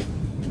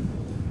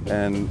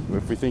 And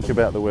if we think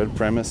about the word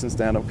premise in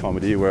stand-up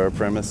comedy, where a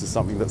premise is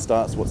something that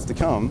starts what's to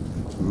come,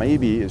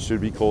 maybe it should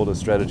be called a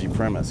strategy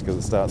premise because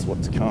it starts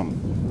what's to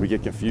come. We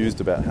get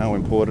confused about how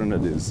important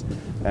it is.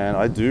 And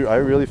I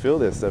really feel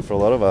this, that for a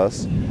lot of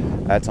us,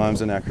 at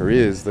times in our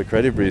careers, the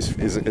creative brief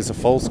is a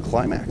false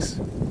climax.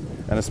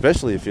 And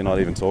especially if you're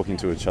not even talking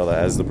to each other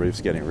as the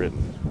brief's getting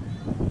written.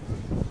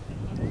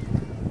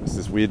 It's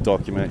this weird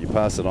document, you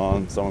pass it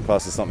on, someone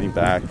passes something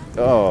back.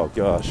 Oh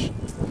gosh,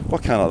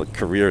 what kind of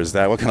career is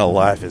that? What kind of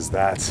life is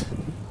that?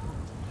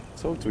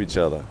 Talk to each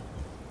other.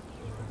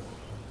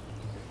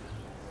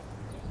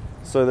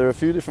 So there are a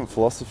few different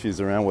philosophies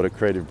around what a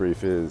creative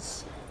brief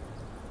is.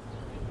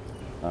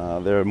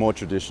 There are more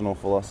traditional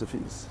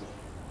philosophies.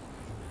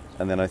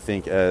 And then I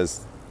think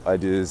as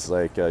ideas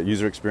like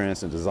user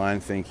experience and design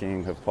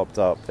thinking have popped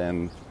up,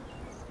 then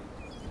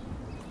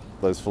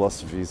those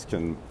philosophies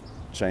can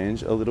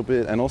change a little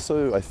bit. And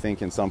also I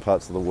think in some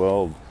parts of the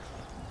world,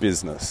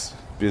 business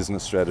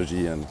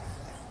strategy, and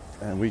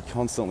we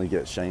constantly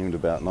get shamed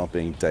about not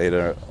being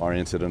data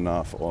oriented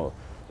enough, or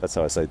that's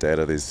how I say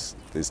data these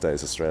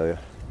days, Australia.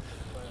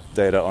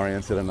 Data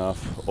oriented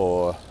enough,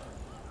 or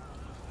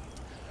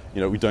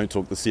we don't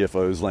talk the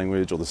CFO's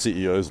language or the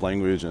CEO's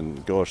language,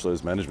 and gosh,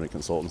 those management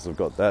consultants have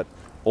got that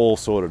all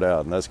sorted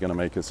out, and that's going to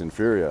make us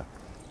inferior.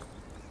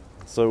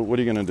 So what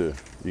are you going to do?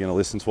 You're going to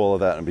listen to all of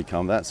that and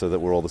become that so that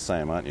we're all the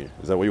same, aren't you?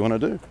 Is that what you want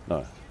to do?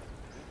 No.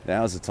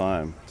 Now's the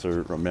time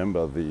to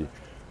remember the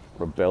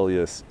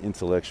rebellious,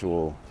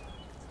 intellectual,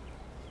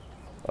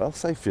 I'll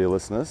say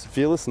fearlessness.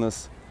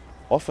 Fearlessness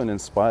often in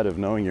spite of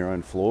knowing your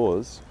own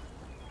flaws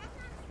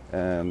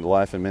and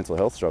life and mental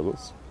health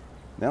struggles.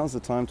 Now's the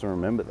time to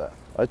remember that.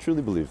 I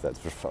truly believe that.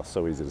 It's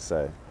so easy to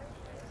say.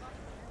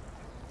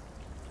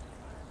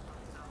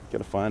 Got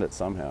to find it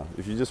somehow.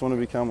 If you just want to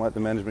become like the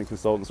management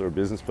consultants or a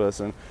business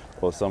person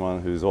or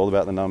someone who's all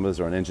about the numbers,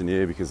 or an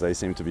engineer because they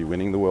seem to be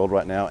winning the world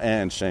right now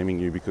and shaming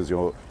you because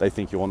they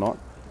think you're not,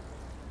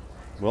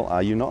 Well,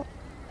 are you not?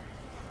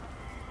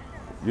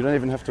 You don't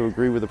even have to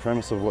agree with the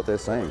premise of what they're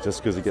saying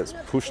just because it gets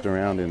pushed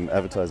around in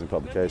advertising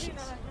publications.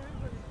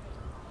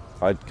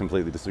 I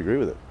completely disagree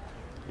with it.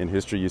 In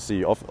history, you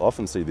see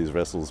often see these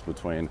wrestles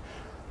between.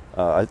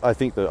 I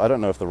think that I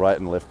don't know if the right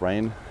and left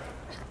brain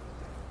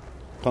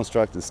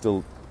construct is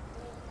still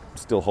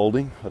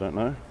holding. I don't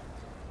know.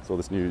 It's all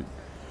this new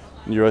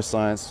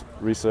neuroscience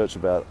research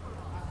about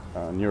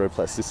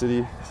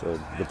neuroplasticity. So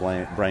the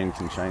brain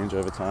can change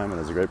over time, and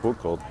there's a great book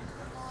called.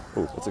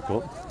 Oh, what's it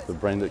called? The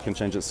Brain That Can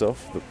Change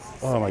Itself.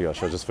 Oh my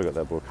gosh, I just forgot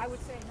that book. I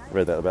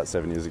read that about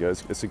 7 years ago.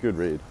 It's a good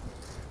read.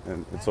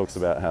 And it talks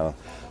about how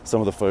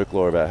some of the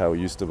folklore about how we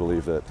used to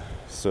believe that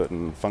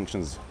certain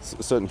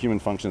human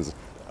functions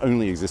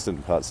only existed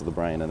in parts of the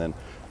brain, and then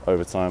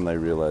over time they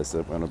realized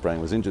that when a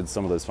brain was injured,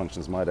 some of those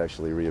functions might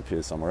actually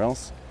reappear somewhere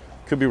else.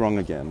 Could be wrong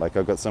again. Like,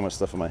 I've got so much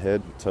stuff in my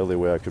head, totally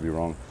aware I could be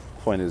wrong.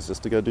 Point is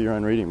just to go do your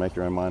own reading, make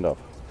your own mind up.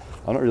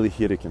 I'm not really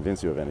here to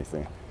convince you of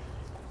anything.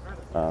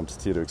 I'm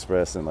just here to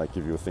express and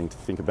give you a thing to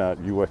think about.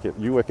 You work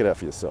it out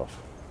for yourself.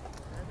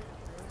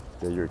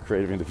 Yeah, you're a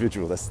creative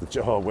individual. That's the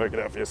job. Work it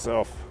out for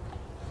yourself.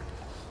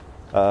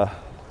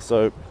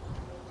 So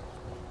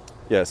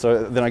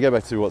then I go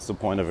back to what's the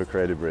point of a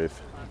creative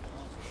brief?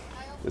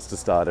 It's to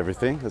start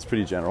everything. That's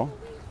pretty general.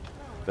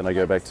 Then I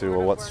go back to,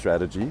 well, what's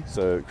strategy?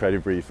 So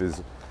creative brief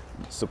is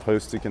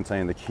supposed to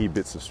contain the key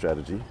bits of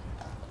strategy,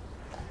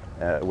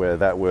 where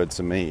that word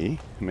to me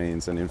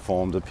means an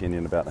informed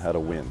opinion about how to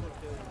win.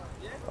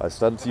 I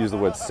started to use the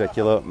word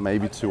secular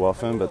maybe too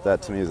often, but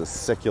that to me is a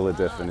secular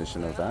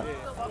definition of that.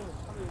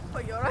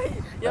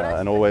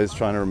 And always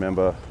trying to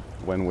remember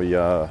when we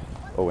are,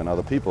 or when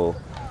other people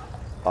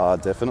are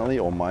definitely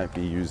or might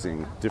be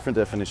using different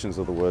definitions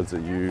of the words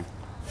that you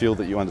feel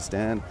that you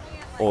understand,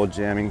 or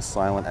jamming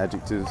silent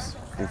adjectives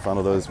in front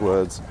of those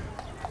words,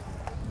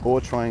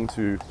 or trying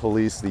to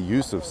police the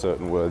use of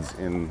certain words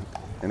in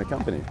a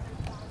company.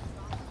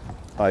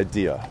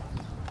 Idea.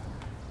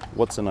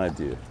 What's an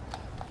idea?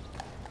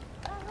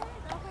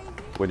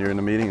 When you're in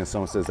a meeting and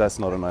someone says that's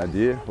not an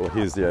idea, or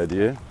here's the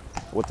idea,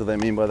 what do they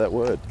mean by that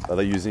word? Are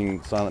they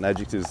using silent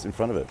adjectives in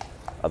front of it?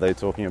 Are they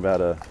talking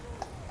about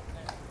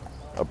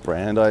a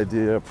brand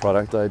idea, a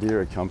product idea,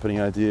 a company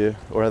idea,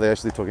 or are they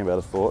actually talking about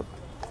a thought?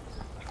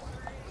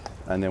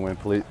 And then when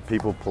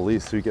people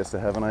police who gets to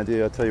have an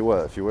idea, I tell you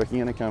what, if you're working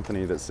in a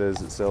company that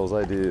says it sells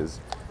ideas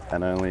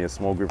and only a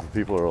small group of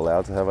people are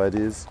allowed to have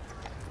ideas,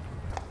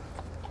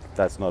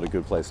 that's not a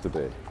good place to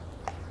be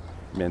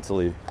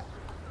mentally.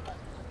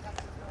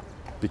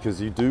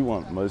 Because you do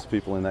want most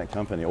people in that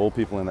company, all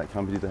people in that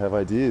company, to have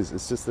ideas.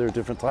 It's just there are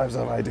different types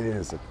of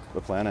ideas.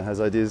 The planner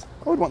has ideas.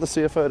 I would want the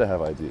CFO to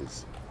have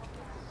ideas.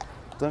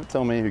 Don't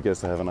tell me who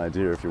gets to have an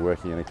idea if you're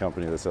working in a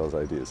company that sells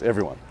ideas.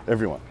 Everyone.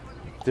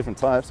 Different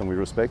types, and we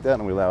respect that,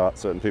 and we allow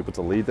certain people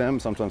to lead them,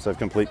 sometimes have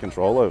complete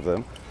control over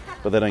them,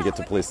 but they don't get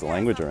to police the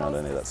language around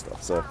any of that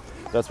stuff. So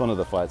that's one of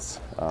the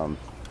fights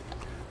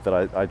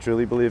that I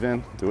truly believe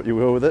in. Do what you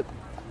will with it.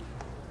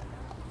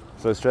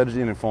 So strategy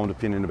and informed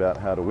opinion about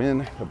how to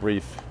win. A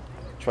brief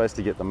tries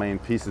to get the main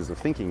pieces of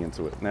thinking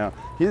into it. Now,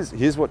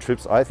 here's what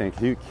trips, I think,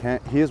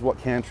 here's what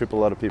can trip a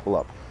lot of people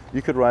up.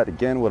 You could write,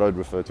 again, what I'd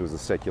refer to as a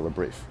secular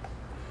brief.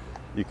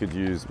 You could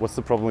use, what's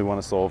the problem we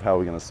want to solve, how are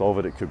we going to solve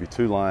it? It could be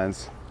 2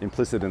 lines.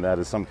 Implicit in that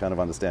is some kind of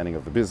understanding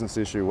of the business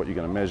issue, what you're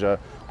going to measure,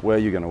 where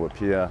you're going to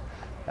appear,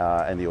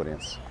 and the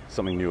audience,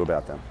 something new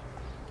about them.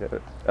 Okay?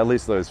 At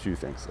least those few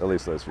things.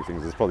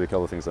 There's probably a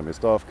couple of things I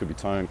missed off. Could be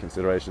tone,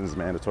 considerations,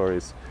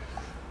 mandatories.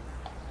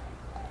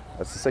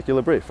 That's a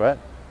secular brief, right?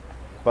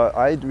 But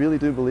I really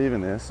do believe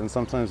in this, and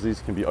sometimes these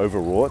can be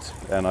overwrought,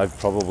 and I've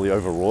probably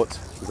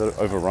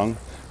overrung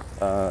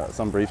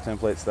some brief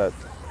templates. That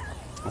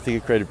I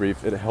think a creative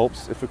brief, it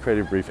helps if a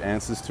creative brief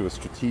answers to a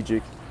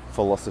strategic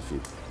philosophy.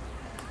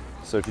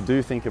 So if you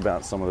do think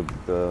about some of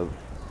the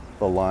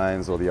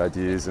lines or the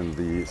ideas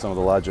in some of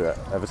the larger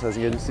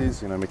advertising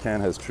agencies,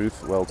 McCann has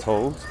truth well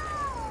told,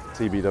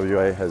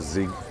 TBWA has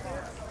zig.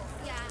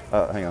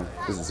 Hang on,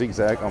 is it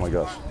zigzag? Oh my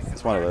gosh,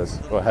 it's one of those.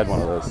 Or I had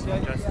one of those.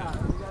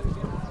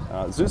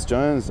 Zeus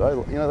Jones,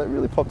 that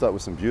really popped up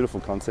with some beautiful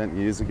content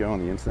years ago on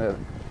the internet.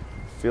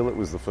 I feel it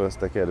was the first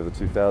decade of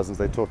the 2000s.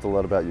 They talked a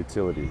lot about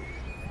utility.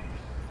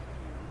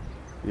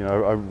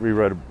 I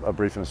rewrote a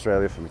brief in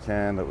Australia for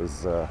McCann that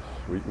was,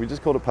 we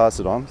just called it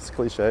Pass It On. It's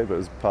cliche, but it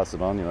was Pass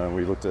It On. And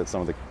we looked at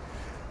some of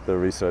the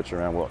research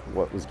around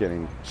what was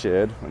getting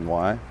shared and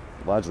why,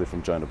 largely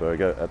from Jonah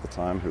Berger at the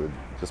time, who had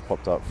just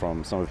popped up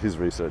from some of his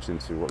research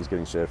into what was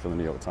getting shared from the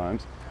New York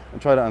Times,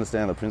 and try to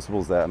understand the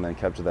principles of that and then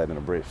capture that in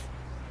a brief.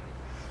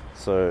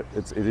 So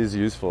it is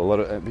useful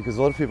because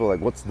a lot of people are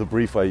like, what's the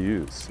brief I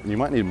use? And you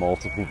might need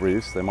multiple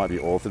briefs. They might be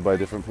authored by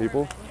different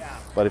people.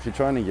 But if you're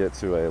trying to get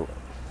to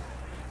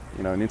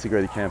an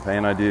integrated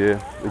campaign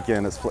idea,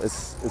 again,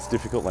 it's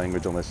difficult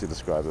language unless you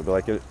describe it.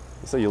 But let's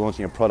say you're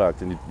launching a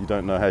product and you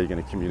don't know how you're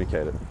going to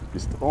communicate it.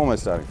 You're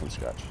almost starting from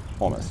scratch,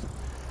 almost.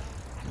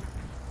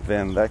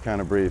 Then that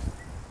kind of brief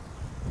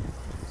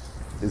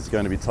is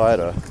going to be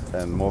tighter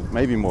and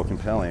maybe more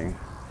compelling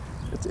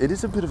it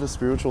is a bit of a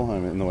spiritual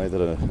home in the way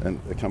that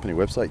a company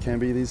website can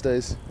be these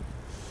days.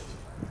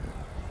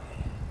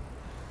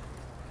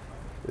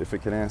 If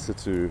it can answer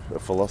to a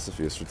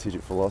philosophy, a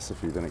strategic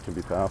philosophy, then it can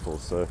be powerful.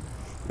 So,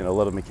 a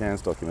lot of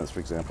McCann's documents, for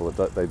example,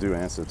 they do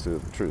answer to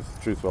the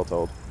truth well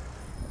told.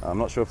 I'm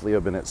not sure if Leo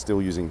Burnett's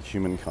still using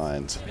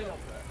humankind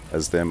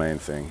as their main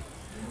thing.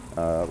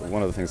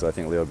 One of the things I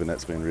think Leo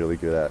Burnett's been really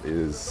good at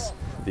is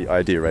the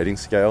idea rating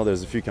scale.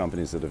 There's a few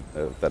companies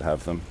that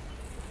have them,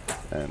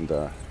 and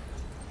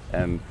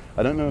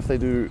I don't know if they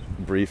do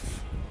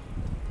brief.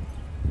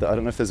 I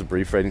don't know if there's a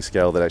brief rating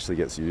scale that actually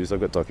gets used. I've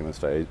got documents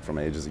from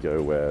ages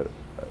ago where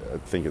I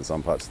think in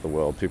some parts of the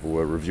world people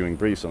were reviewing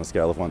briefs on a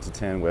scale of 1 to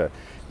 10 where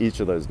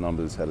each of those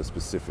numbers had a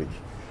specific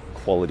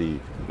quality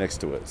next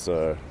to it.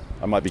 So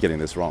I might be getting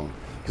this wrong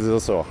because there's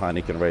also a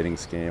Heineken rating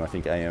scheme. I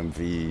think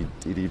AMV,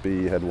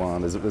 DDB had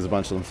one. There's a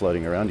bunch of them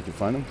floating around. You can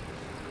find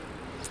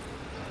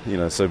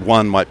them. So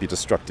 1 might be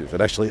destructive.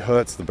 It actually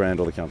hurts the brand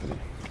or the company.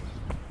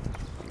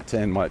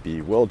 10 might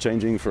be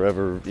world-changing,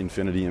 forever,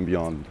 infinity and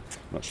beyond.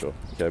 Not sure.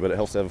 Okay, but it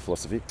helps to have a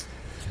philosophy.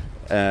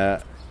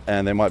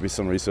 And there might be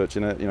some research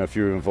in it. If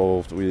you're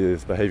involved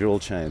with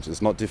behavioral change,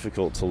 it's not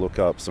difficult to look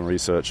up some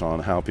research on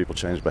how people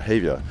change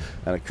behavior.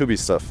 And it could be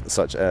stuff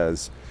such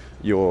as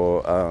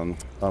you're,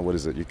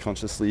 you're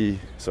unconsciously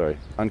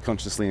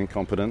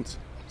incompetent.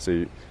 So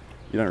you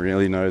don't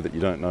really know that you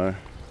don't know.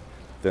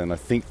 Then I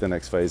think the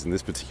next phase in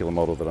this particular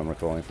model that I'm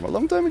recalling from a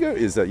long time ago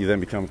is that you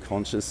then become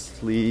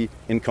consciously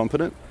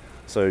incompetent.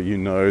 So you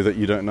know that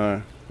you don't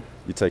know.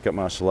 You take up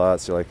martial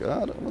arts, you're like,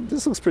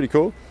 this looks pretty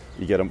cool.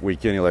 You get a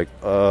weekend, you're like,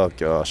 oh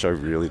gosh, I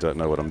really don't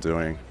know what I'm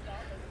doing.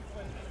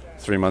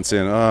 3 months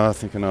in, I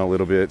think I know a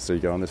little bit, so you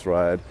go on this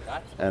ride.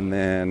 And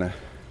then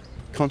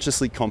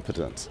consciously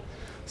competent.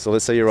 So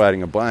let's say you're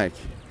riding a bike,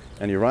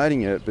 and you're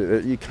riding it,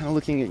 but you're kind of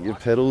looking at your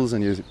pedals,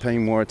 and you're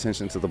paying more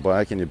attention to the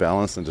bike and your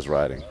balance than just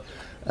riding.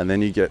 And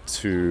then you get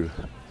to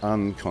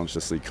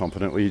unconsciously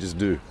competent, where you just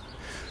do.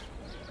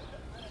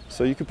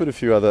 So you could put a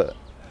few other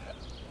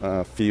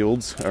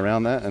fields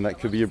around that, and that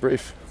could be a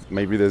brief.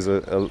 Maybe there's a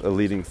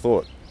leading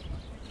thought.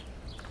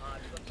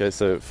 Okay,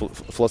 so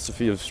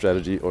philosophy of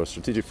strategy or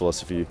strategic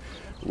philosophy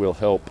will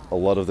help a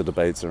lot of the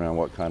debates around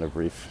what kind of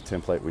brief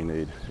template we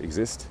need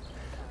exist,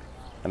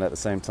 and at the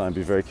same time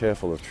be very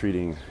careful of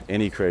treating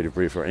any creative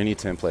brief or any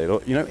template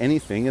or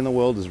anything in the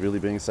world as really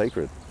being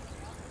sacred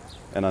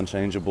and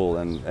unchangeable,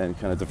 and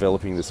kind of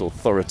developing this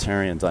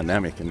authoritarian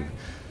dynamic and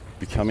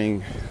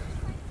becoming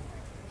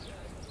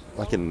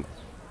like an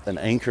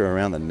anchor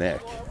around the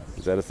neck.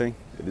 Is that a thing?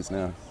 It is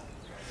now.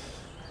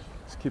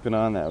 Just keep an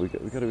eye on that. We've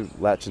got to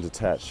latch and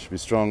detach, be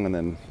strong and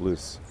then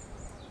loose.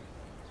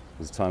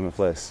 There's time and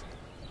place.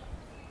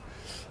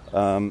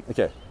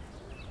 Okay.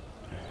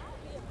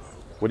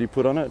 What do you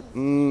put on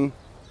it?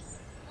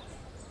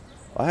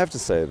 I have to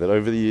say that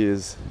over the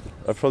years,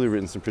 I've probably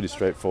written some pretty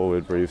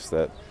straightforward briefs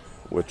that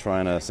were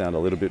trying to sound a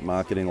little bit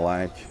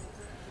marketing-like,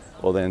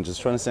 or then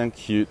just trying to sound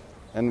cute.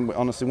 And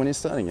honestly, when you're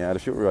starting out,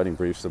 if you're writing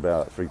briefs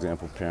about, for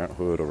example,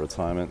 parenthood or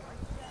retirement,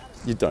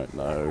 you don't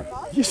know.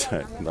 You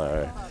don't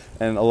know.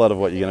 And a lot of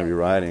what you're going to be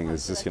writing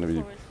is just going to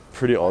be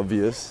pretty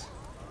obvious.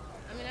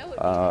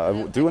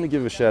 I do want to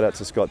give a shout out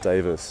to Scott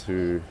Davis,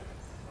 who,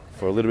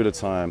 for a little bit of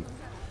time,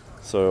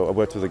 so I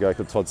worked with a guy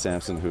called Todd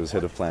Sampson, who was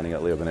head of planning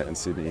at Leo Burnett in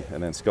Sydney,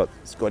 and then Scott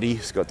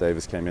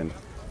Davis came in.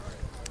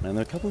 And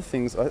there are a couple of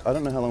things, I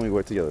don't know how long we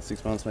worked together,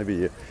 6 months, maybe a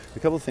year. A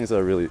couple of things that I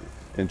really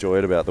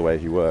enjoyed about the way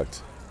he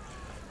worked.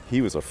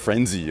 He was a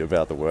frenzy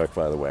about the work,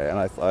 by the way, and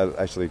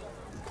I actually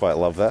quite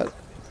love that.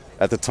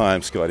 At the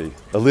time, Scotty,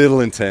 a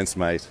little intense,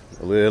 mate.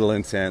 A little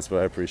intense, but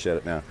I appreciate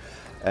it now.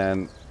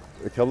 And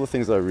a couple of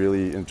things I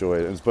really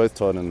enjoyed, and it was both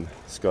Todd and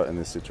Scott in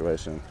this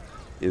situation,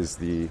 is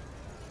the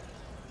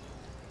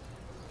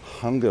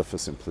hunger for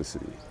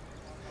simplicity.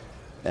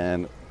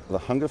 And the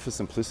hunger for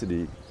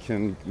simplicity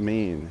can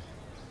mean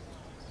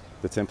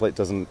the template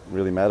doesn't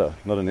really matter,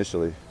 not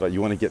initially, but you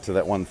want to get to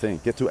that one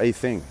thing, get to a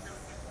thing.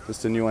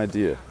 Just a new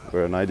idea,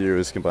 where an idea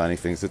is combining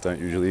things that don't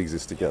usually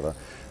exist together.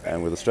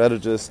 And with a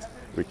strategist,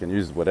 we can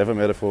use whatever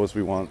metaphors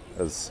we want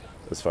as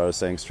far as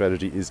saying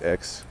strategy is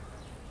X.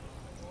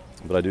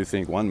 But I do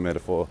think one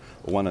metaphor,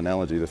 or one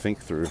analogy to think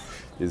through,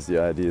 is the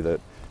idea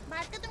that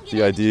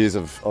the ideas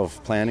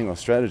of planning or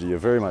strategy are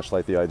very much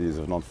like the ideas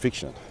of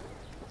non-fiction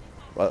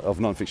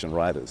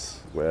writers,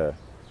 where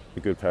a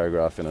good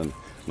paragraph in a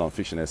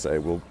non-fiction essay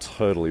will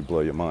totally blow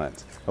your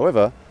mind.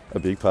 However, a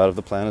big part of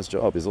the planner's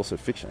job is also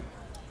fiction.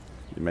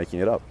 You're making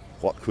it up.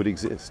 What could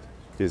exist?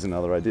 Here's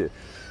another idea.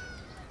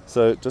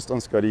 So just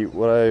on Scotty,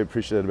 what I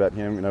appreciated about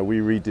him, we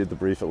redid the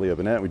brief at Leo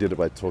Burnett. We did it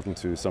by talking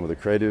to some of the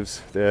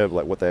creatives there,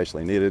 like what they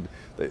actually needed.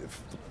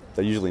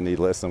 They usually need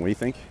less than we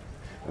think.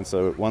 And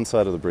so one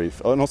side of the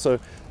brief, and also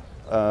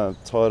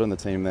Todd and the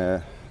team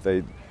there,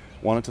 they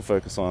wanted to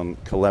focus on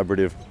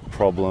collaborative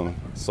problem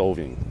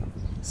solving,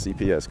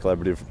 CPS,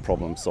 collaborative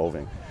problem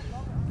solving.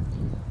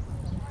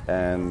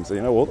 And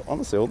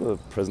honestly, all the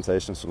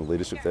presentations from the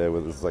leadership there,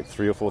 where there's like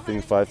 3 or 4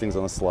 things, 5 things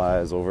on the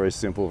slides, all very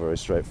simple, very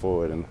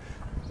straightforward, and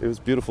it was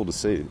beautiful to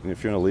see. And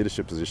if you're in a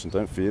leadership position,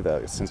 don't fear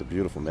that. It sends a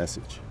beautiful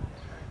message.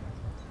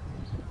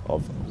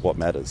 of what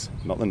matters,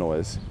 not the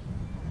noise,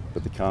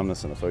 but the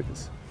calmness and the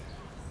focus.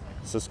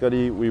 So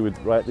Scotty, we would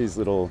write these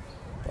little,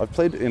 I've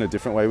played in a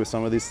different way with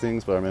some of these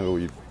things, but I remember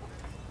we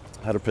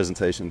had a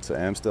presentation to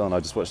Amstel and I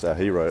just watched how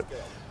he wrote,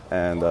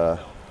 and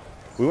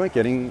we weren't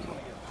getting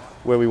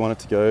where we wanted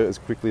to go as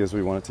quickly as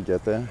we wanted to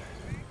get there.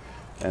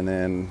 And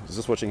then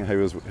just watching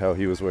how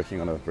he was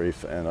working on a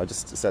brief, and I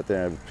just sat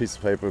there with a piece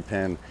of paper, a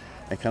pen,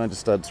 and kind of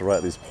just started to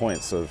write these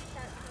points of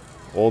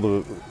all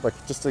the, like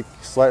just a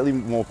slightly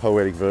more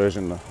poetic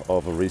version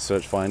of a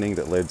research finding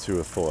that led to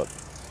a thought.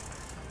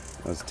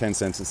 It was 10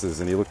 sentences,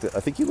 and I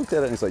think he looked at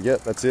it and he's like,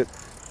 yep, that's it.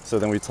 So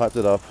then we typed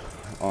it up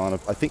on,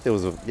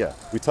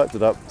 we typed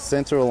it up,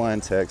 center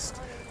aligned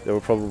text. There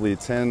were probably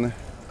 10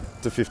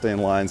 to 15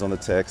 lines on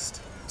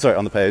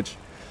the page.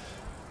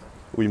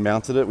 We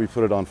mounted it, we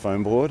put it on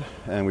foam board,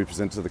 and we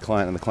presented it to the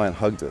client, and the client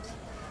hugged it.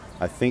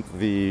 I think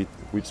we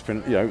just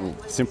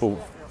printed,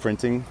 simple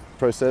printing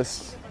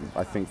process.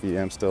 I think the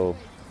Amstel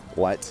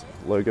Light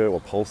logo, or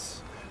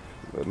Pulse,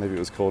 maybe it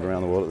was called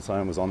around the world at the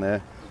time, was on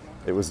there.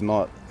 It was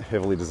not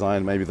heavily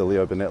designed. Maybe the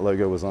Leo Burnett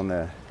logo was on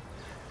there.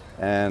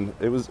 And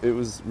it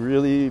was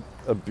really,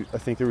 I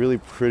think, a really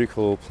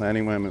critical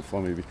planning moment for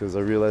me, because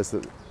I realized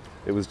that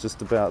it was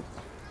just about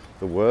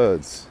the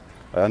words.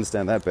 I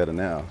understand that better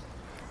now,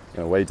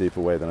 in a way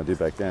deeper way than I did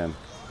back then.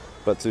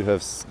 But to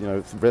have,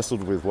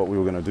 wrestled with what we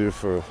were going to do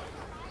for a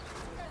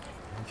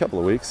couple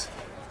of weeks,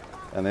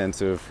 and then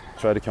to have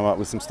tried to come up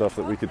with some stuff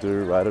that we could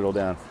do, write it all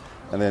down,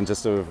 and then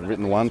just to have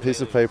written one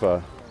piece of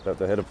paper that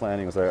the head of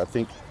planning was like, I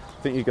think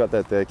you got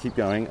that there, keep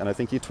going. And I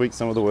think you tweaked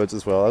some of the words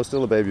as well. I was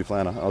still a baby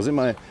planner. I was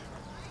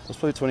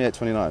probably 28,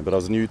 29, but I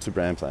was new to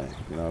brand planning.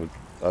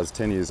 I was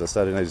 10 years, I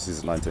started in agencies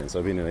at 19, so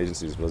I've been in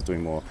agencies, but I was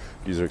doing more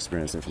user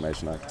experience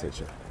information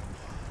architecture.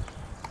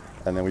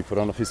 And then we put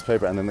on a piece of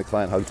paper, and then the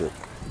client hugged it,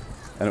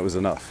 and it was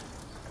enough.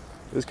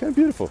 It was kind of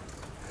beautiful.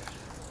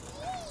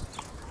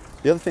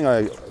 The other thing I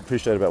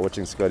appreciate about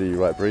watching Scotty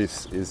write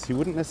briefs is he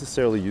wouldn't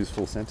necessarily use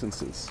full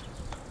sentences,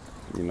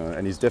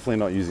 and he's definitely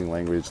not using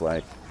language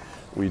like,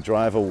 we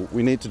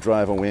need to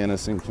drive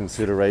awareness and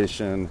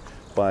consideration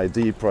by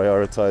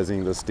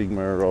deprioritizing the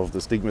stigma of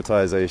the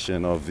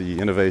stigmatization of the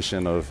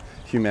innovation of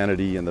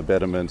humanity and the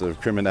betterment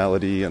of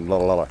criminality and blah,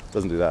 blah, blah.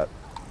 Doesn't do that.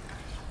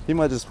 He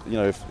might just,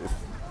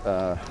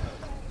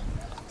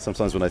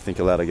 sometimes when I think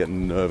aloud, I get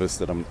nervous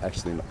that I'm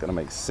actually not going to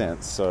make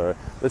sense. So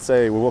let's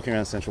say we're walking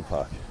around Central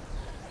Park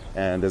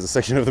and there's a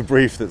section of the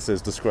brief that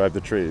says, describe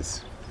the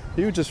trees.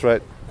 He would just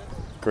write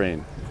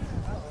green.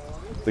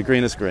 The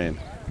greenest green.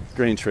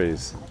 Green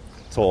trees.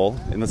 Tall,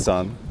 in the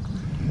sun.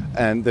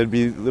 And there'd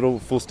be little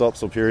full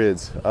stops or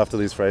periods after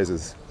these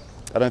phrases.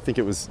 I don't think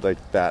it was like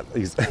that.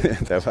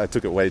 I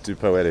took it way too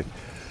poetic.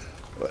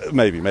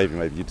 Maybe,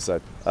 you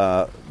decide.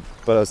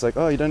 But I was like,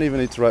 oh, you don't even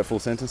need to write full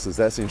sentences.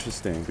 That's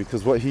interesting.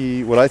 Because what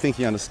I think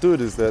he understood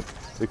is that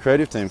the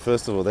creative team,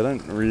 first of all, they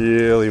don't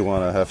really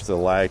want to have to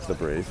like the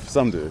brief.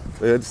 Some do.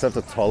 They just have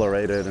to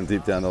tolerate it, and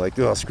deep down they're like,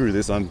 oh, screw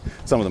this. Some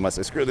of them might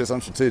say, screw this,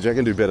 I'm strategic, I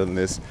can do better than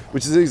this,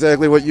 which is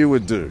exactly what you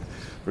would do.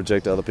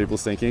 Reject other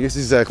people's thinking. It's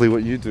exactly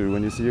what you do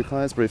when you see your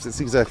clients' briefs. It's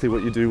exactly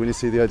what you do when you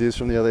see the ideas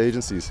from the other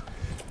agencies.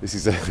 It's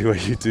exactly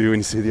what you do when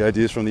you see the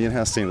ideas from the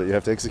in-house team that you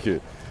have to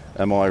execute.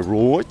 Am I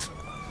right?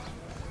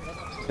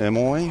 Am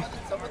I?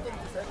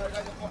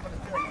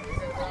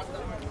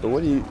 But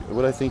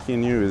what I think he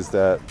knew is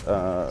that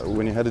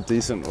when you had a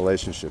decent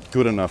relationship,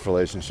 good enough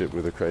relationship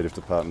with the creative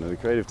department and the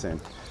creative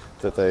team,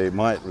 that they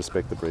might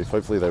respect the brief.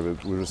 Hopefully they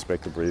would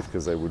respect the brief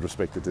because they would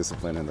respect the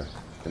discipline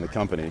in the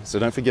company. So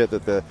don't forget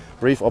that the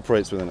brief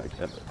operates within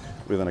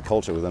a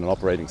culture, within an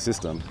operating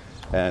system.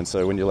 And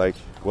so when you're like,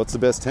 what's the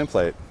best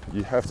template?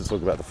 You have to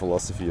talk about the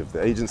philosophy of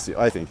the agency,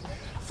 I think.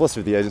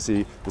 Philosophy of the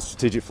agency, the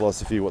strategic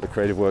philosophy, what the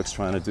creative work's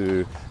trying to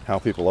do, how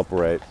people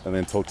operate, and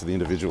then talk to the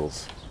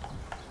individuals.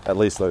 At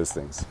least those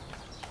things.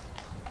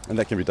 And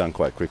that can be done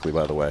quite quickly,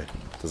 by the way.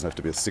 It doesn't have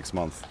to be a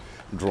 6-month,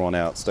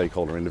 drawn-out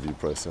stakeholder interview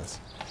process.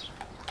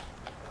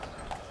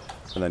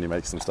 And then you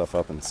make some stuff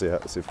up and see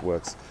if it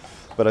works.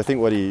 But I think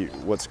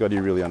what Scotty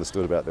really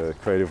understood about the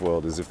creative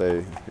world is if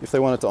they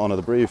wanted to honour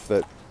the brief,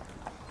 that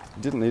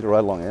you didn't need to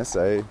write a long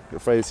essay, a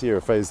phrase here,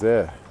 a phrase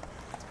there.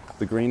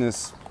 The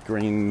greenest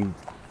green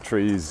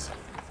trees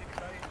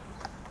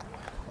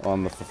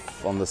on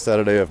the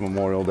Saturday of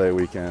Memorial Day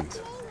weekend.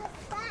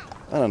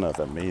 I don't know if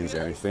that means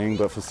anything,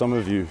 but for some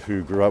of you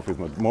who grew up with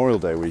Memorial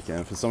Day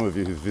weekend, for some of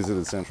you who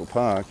visited Central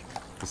Park,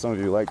 for some of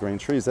you who like green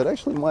trees, that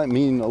actually might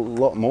mean a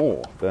lot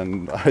more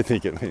than I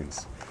think it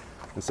means.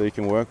 And so you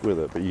can work with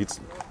it, but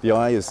the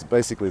eye is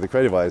basically, the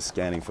creative eye is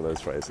scanning for those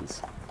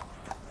phrases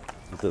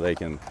that they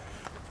can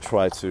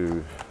try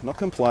to not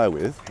comply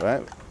with,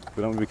 right?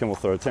 We don't become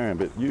authoritarian,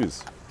 but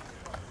use.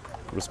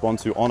 Respond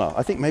to honour.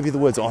 I think maybe the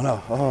words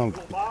honour. Oh,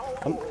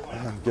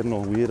 I'm getting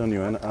all weird on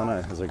you, aren't I,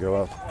 as I go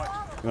up.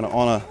 I'm going to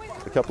honour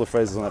a couple of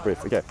phrases on that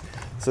brief. Okay,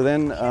 so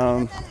then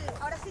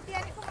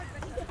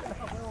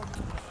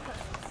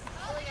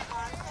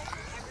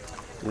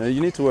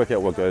you need to work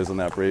out what goes on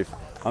that brief.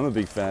 I'm a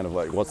big fan of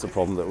like, what's the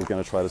problem that we're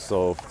going to try to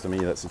solve? To me,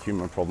 that's a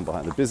human problem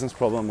behind the business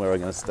problem, where I'm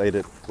going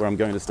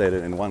to state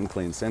it in one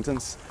clean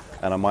sentence,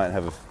 and I might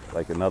have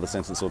like another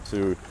sentence or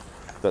two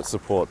that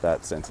support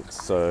that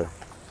sentence. So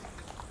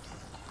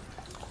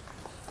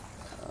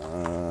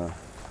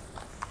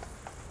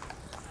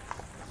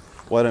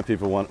why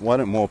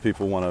don't more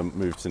people want to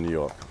move to New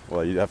York?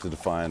 Well, you have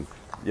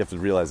to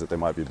realize that there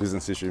might be a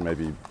business issue.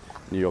 Maybe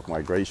New York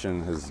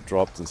migration has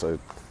dropped, and so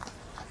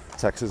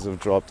taxes have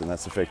dropped, and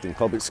that's affecting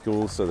public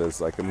schools. So there's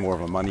like more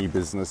of a money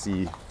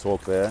businessy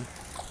talk there.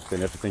 Then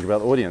you have to think about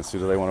the audience. Who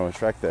do they want to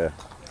attract there?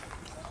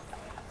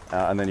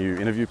 And then you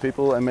interview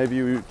people, and maybe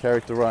you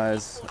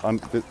characterize.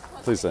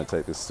 Please don't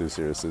take this too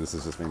seriously. This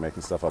is just me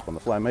making stuff up on the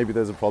fly. Maybe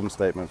there's a problem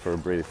statement for a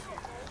brief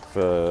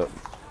for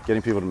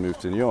getting people to move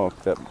to New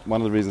York. That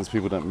one of the reasons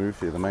people don't move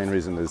here, the main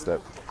reason, is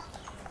that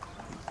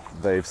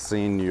they've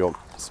seen New York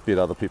spit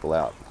other people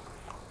out.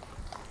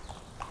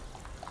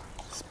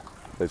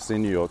 They've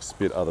seen New York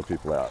spit other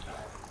people out.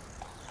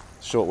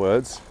 Short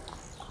words,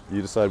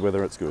 you decide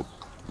whether it's good.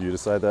 You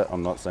decide that.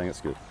 I'm not saying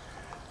it's good.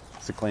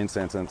 It's a clean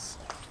sentence,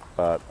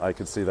 but I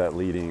could see that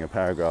leading a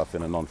paragraph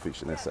in a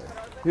non-fiction essay.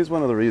 Here's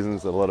one of the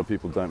reasons that a lot of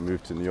people don't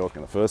move to New York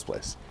in the first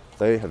place.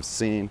 They have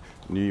seen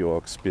New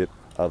York spit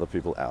other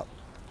people out.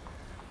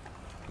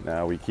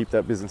 Now, we keep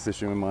that business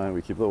issue in mind,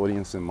 we keep the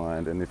audience in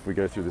mind, and if we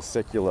go through the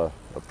secular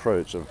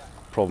approach of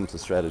problem to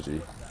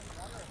strategy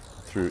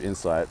through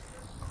insight,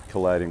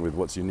 colliding with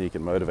what's unique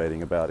and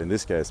motivating about, in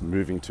this case,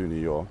 moving to New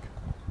York.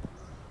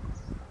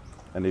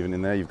 And even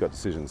in there, you've got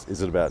decisions.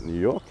 Is it about New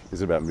York?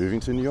 Is it about moving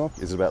to New York?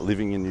 Is it about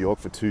living in New York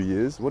for 2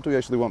 years? What do we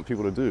actually want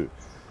people to do?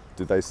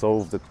 Do they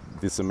solve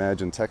this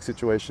imagined tax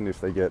situation if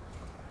they get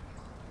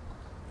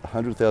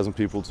 100,000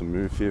 people to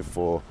move here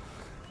for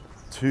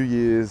 2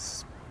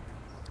 years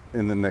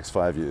in the next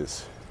 5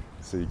 years?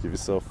 So you give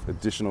yourself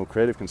additional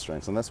creative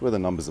constraints, and that's where the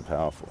numbers are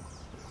powerful.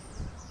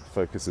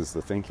 Focus is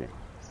the thinking.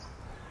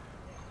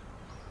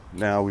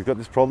 Now, we've got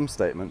this problem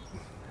statement,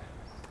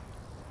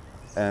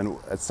 and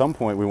at some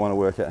point we want to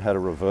work out how to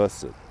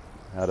reverse it,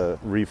 how to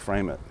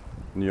reframe it.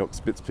 New York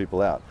spits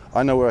people out.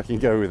 I know where I can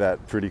go with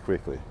that pretty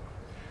quickly.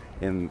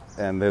 And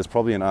there's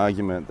probably an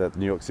argument that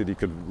New York City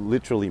could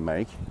literally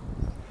make,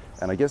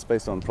 and I guess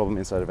based on problem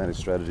insight advantage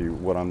strategy,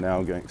 what I'm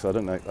now going, because I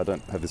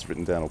don't have this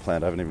written down or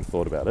planned, I haven't even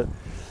thought about it.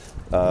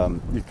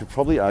 You could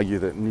probably argue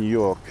that New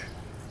York,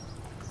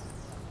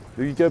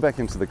 you go back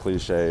into the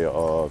cliche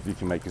of you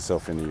can make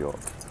yourself in New York.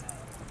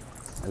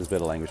 There's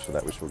better language for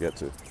that, which we'll get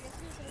to.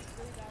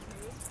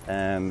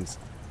 And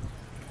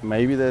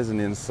maybe there's an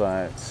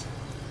insight.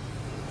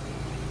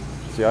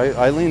 See,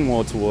 I lean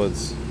more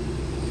towards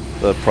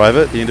the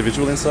private, the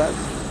individual insight,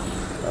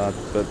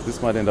 but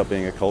this might end up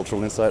being a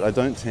cultural insight. I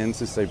don't tend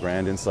to say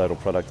brand insight or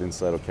product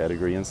insight or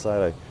category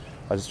insight.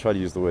 I just try to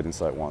use the word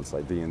insight once,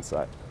 like the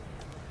insight,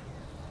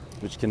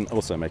 which can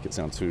also make it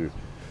sound too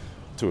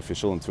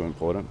official and too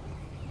important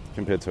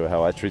compared to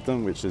how I treat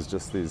them, which is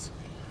just these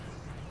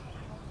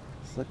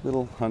like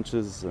little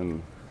hunches,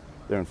 and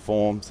they're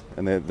informed,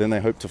 and then they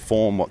hope to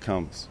form what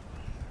comes,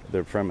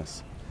 their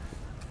premise.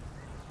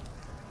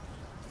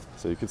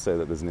 So you could say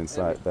that there's an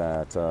insight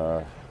that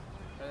a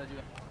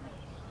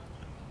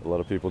lot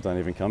of people don't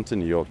even come to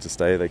New York to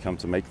stay, they come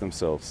to make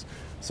themselves.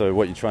 So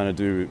what you're trying to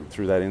do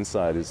through that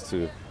insight is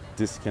to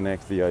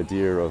disconnect the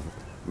idea of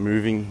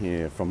moving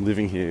here from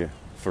living here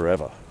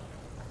forever.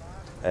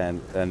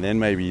 And then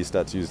maybe you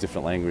start to use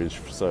different language.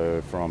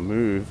 So from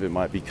move, it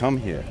might be come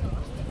here.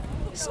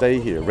 Stay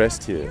here,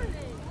 rest here,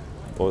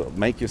 or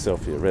make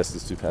yourself here. Rest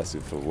is too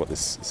passive for what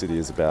this city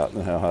is about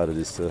and how hard it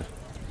is to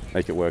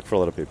make it work for a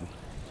lot of people.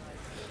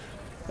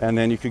 And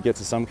then you could get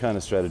to some kind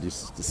of strategy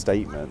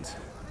statement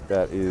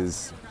that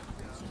is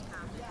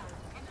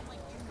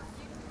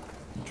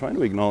trying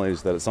to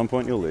acknowledge that at some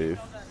point you'll leave,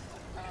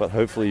 but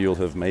hopefully you'll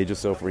have made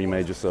yourself,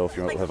 remade yourself,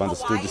 you'll have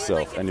understood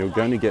yourself, and you're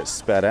going to get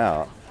spat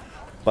out,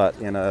 but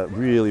in a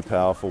really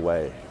powerful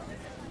way.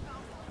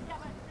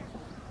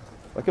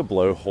 Like a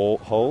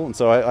blowhole. And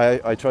so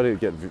I try to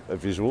get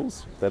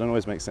visuals. They don't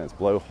always make sense.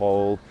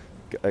 Blowhole.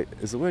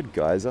 Is the word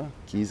geyser?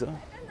 Geyser?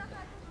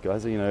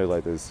 Geyser, you know,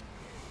 like there's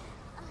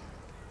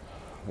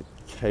like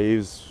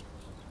caves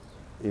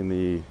in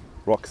the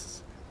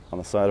rocks on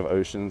the side of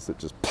oceans that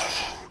just,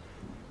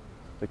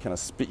 they kind of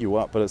spit you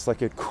up, but it's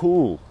like a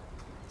cool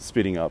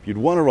spitting up. You'd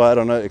want to ride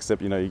on it,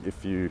 except, you know,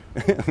 if you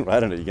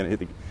ride on it, you're going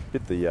to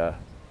hit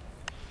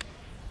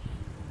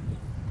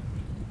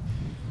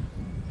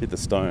the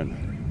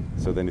stone.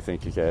 So then you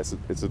think, okay, it's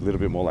a little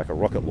bit more like a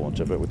rocket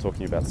launcher, but we're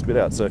talking about spit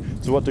out. So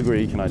to what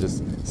degree can I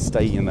just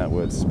stay in that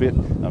word spit?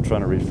 I'm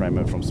trying to reframe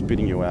it from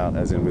spitting you out,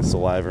 as in with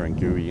saliva and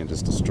gooey and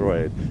just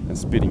destroy it, and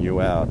spitting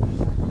you out.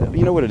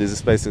 You know what it is?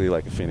 It's basically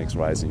like a phoenix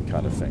rising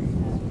kind of thing.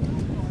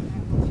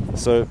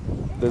 So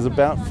there's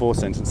about 4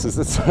 sentences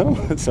that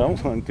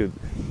someone could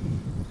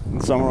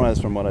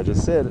summarize from what I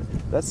just said.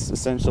 That's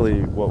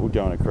essentially what would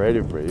go in a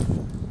creative brief.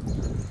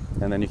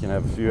 And then you can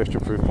have a few extra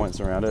proof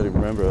points around it. And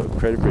remember, a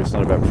creative brief's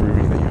not about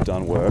proving that you've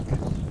done work.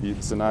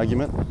 It's an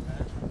argument.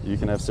 You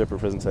can have separate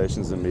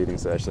presentations and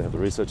meetings that actually have the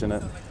research in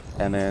it.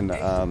 And then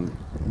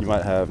you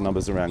might have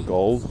numbers around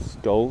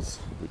goals,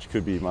 which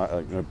could be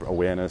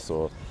awareness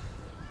or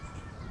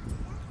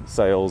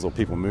sales or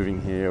people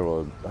moving here,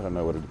 or I don't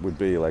know what it would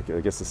be. Like,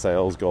 I guess the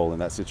sales goal in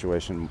that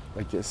situation,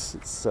 I guess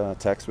it's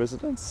tax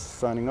residents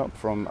signing up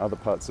from other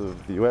parts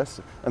of the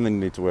US. And then you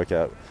need to work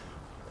out,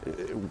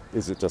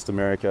 is it just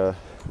America?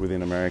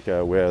 Within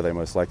America, where are they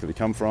most likely to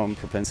come from?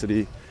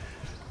 Propensity.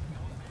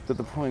 But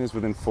the point is,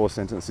 within 4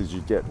 sentences,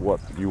 you get what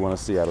you want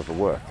to see out of the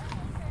work.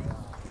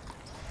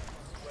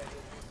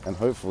 And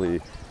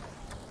hopefully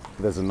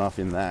there's enough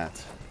in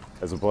that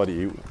as a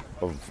body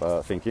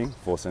of thinking,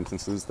 4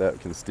 sentences, that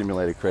can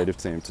stimulate a creative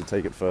team to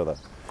take it further.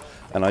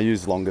 And I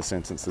use longer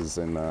sentences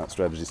in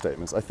strategy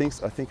statements. I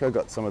think I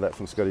got some of that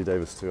from Scotty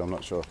Davis too, I'm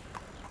not sure.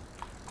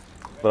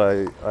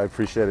 But I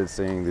appreciated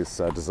seeing this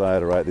desire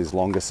to write these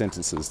longer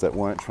sentences that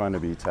weren't trying to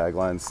be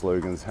taglines,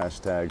 slogans,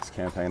 hashtags,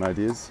 campaign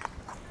ideas.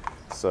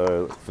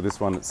 So for this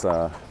one, it's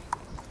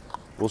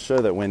we'll show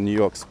that when New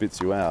York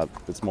spits you out,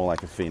 it's more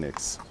like a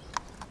phoenix.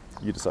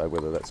 You decide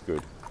whether that's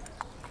good.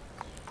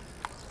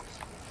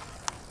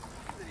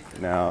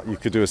 Now, you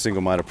could do a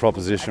single-minded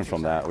proposition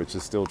from that, which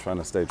is still trying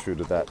to stay true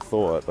to that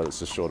thought, but it's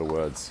just shorter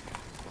words.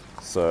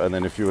 So, and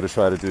then if you were to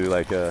try to do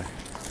like a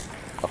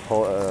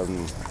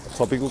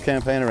topical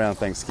campaign around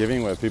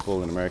Thanksgiving, where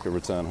people in America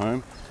return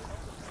home,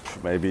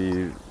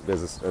 maybe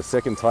there's a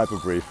second type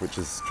of brief, which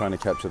is trying to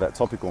capture that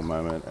topical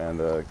moment, and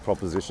the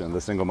proposition,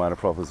 the single-minded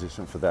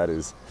proposition for that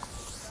is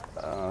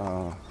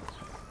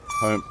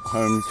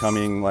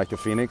homecoming like a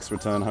phoenix,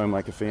 return home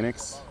like a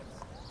phoenix.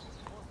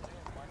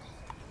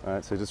 All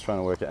right, so just trying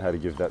to work out how to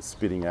give that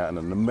spitting out in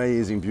an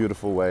amazing,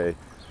 beautiful way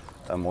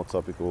a more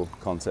topical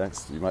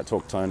context. You might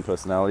talk tone,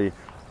 personality.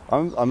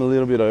 I'm a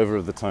little bit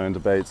over the tone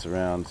debates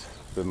around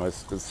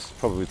there's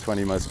probably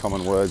 20 most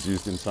common words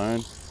used in tone.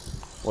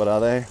 What are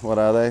they? What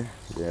are they?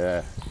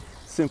 Yeah.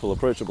 Simple,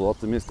 approachable,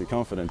 optimistic,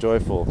 confident,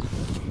 joyful,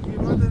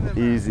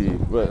 easy.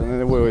 And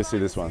then we always see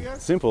this one.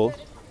 Simple,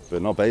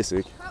 but not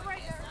basic.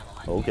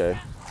 Okay.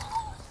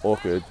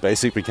 Awkward.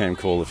 Basic became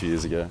cool a few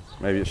years ago.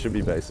 Maybe it should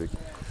be basic.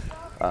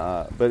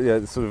 But yeah,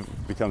 it sort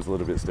of becomes a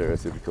little bit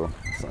stereotypical.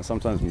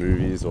 Sometimes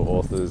movies or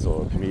authors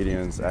or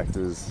comedians,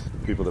 actors,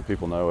 people that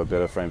people know are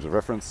better frames of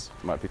reference.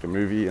 You might pick a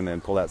movie and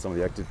then pull out some of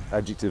the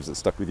adjectives that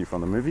stuck with you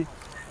from the movie.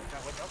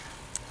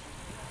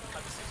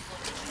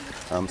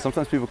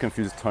 Sometimes people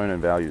confuse tone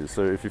and values.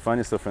 So if you find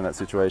yourself in that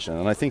situation,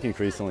 and I think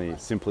increasingly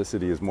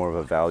simplicity is more of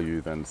a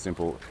value than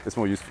simple. It's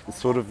more useful. It's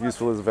sort of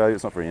useful as a value.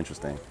 It's not very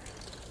interesting.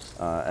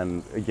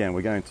 And again,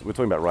 we're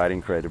talking about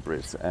writing creative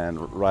briefs, and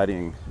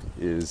writing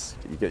is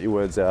you get your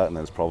words out and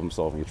then it's problem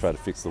solving. You try to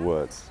fix the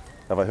words.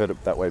 Have I heard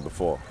it that way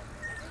before?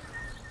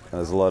 And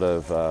there's a lot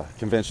of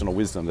conventional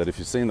wisdom that if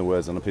you've seen the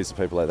words on a piece of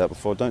paper like that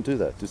before, don't do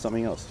that. Do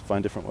something else.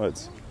 Find different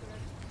words.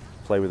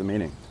 Play with the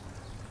meaning.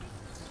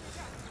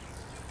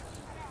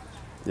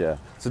 Yeah.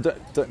 So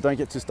don't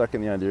get too stuck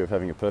in the idea of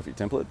having a perfect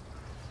template.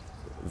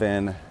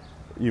 Then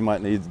you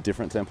might need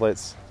different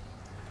templates.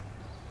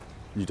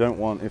 You don't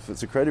want, if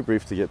it's a creative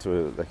brief to get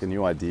to a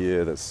new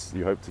idea that's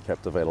you hope to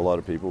captivate a lot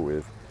of people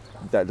with,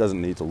 that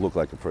doesn't need to look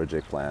like a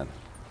project plan.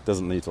 It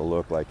doesn't need to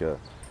look like a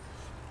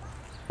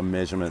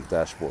measurement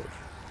dashboard.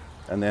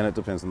 And then it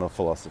depends on the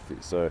philosophy.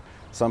 So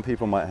some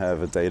people might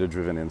have a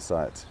data-driven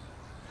insight.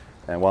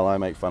 And while I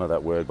make fun of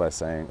that word by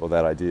saying, or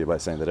that idea by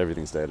saying that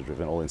everything's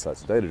data-driven, all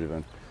insights are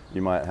data-driven,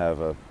 you might have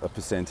a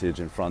percentage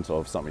in front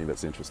of something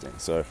that's interesting.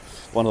 So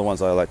one of the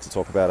ones I like to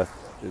talk about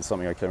is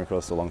something I came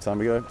across a long time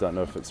ago. Don't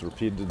know if it's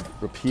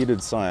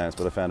repeated science,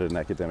 but I found it in an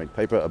academic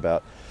paper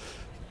about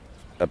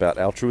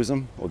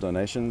altruism or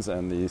donations,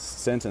 and the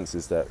sentence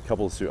is that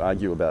couples who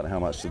argue about how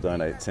much to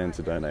donate tend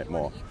to donate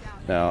more.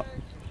 Now,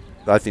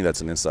 I think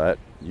that's an insight.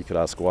 You could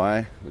ask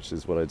why, which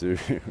is what I do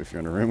if you're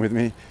in a room with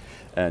me,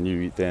 and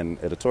you then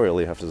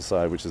editorially have to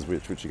decide which is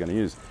which you're going to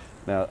use.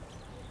 Now,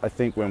 I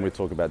think when we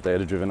talk about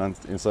data-driven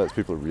insights,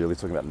 people are really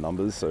talking about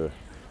numbers, so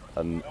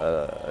an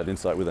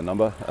insight with a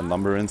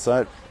number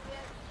insight.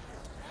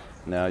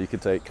 Now, you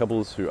could take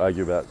couples who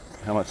argue about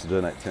how much to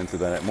donate tend to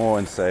donate more,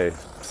 and say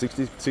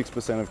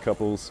 66% of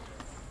couples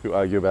who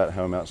argue about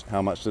how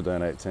much to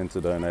donate tend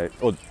to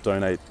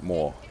donate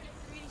more.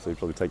 So you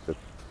probably take the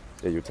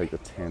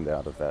 10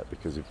 out of that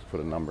because you've put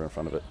a number in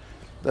front of it.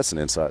 That's an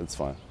insight. It's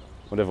fine.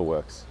 Whatever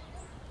works.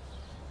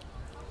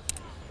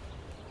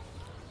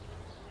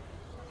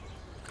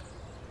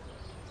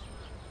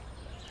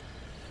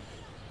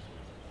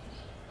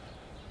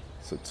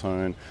 So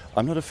tone.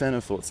 I'm not a fan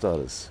of thought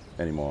starters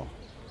anymore.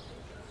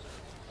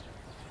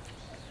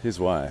 Here's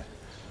why.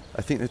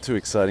 I think they're too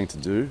exciting to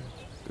do.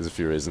 There's a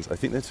few reasons. I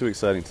think they're too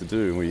exciting to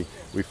do, and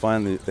we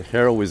find the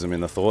heroism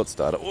in the thought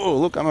starter. Oh,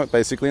 look, I'm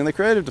basically in the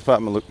creative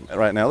department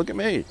right now. Look at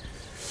me.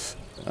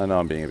 I know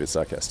I'm being a bit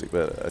sarcastic,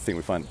 but I think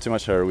we find too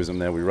much heroism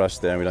there. We rush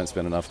there, and we don't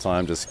spend enough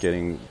time just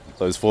getting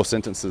those 4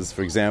 sentences,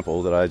 for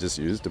example, that I just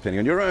used, depending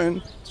on your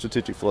own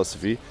strategic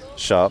philosophy,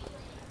 sharp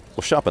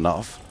or sharp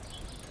enough.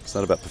 It's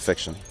not about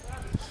perfection.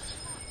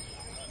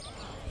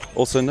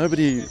 Also,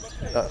 nobody,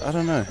 I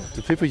don't know,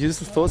 do people use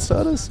the thought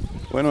starters?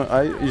 When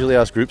I usually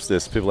ask groups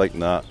this, people are like,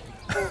 nah.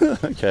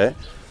 Okay,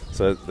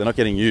 so they're not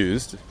getting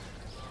used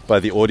by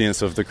the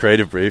audience of the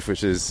creative brief,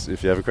 which is,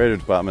 if you have a creative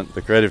department,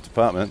 the creative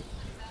department.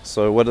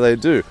 So what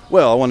do?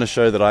 Well, I want to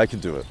show that I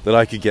could do it, that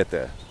I could get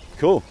there.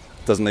 Cool.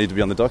 Doesn't need to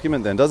be on the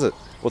document then, does it?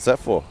 What's that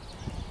for?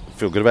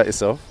 Feel good about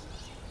yourself?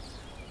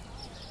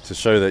 To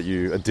show that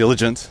you are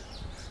diligent,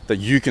 that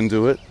you can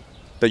do it,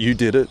 that you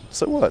did it.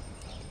 So what?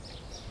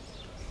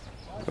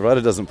 A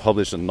writer doesn't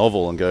publish a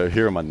novel and go,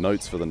 here are my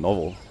notes for the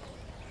novel.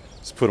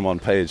 Just put them on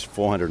page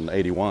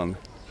 481.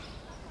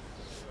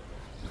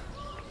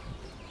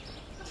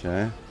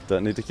 Okay,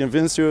 don't need to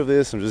convince you of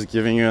this. I'm just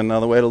giving you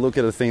another way to look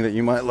at a thing that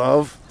you might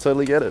love.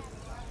 Totally get it.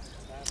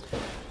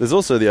 There's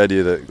also the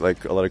idea that,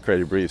 like, a lot of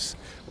creative briefs,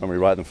 when we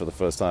write them for the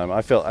first time,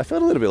 I felt a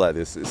little bit like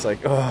this. It's like,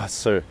 oh,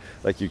 so,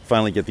 like, you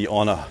finally get the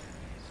honor.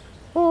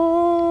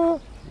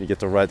 Oh, you get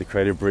to write the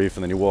creative brief,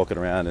 and then you walk it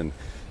around, and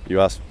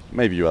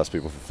maybe you ask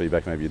people for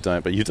feedback, maybe you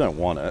don't, but you don't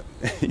want it.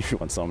 You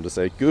want someone to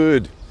say,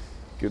 good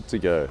to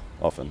go,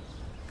 often.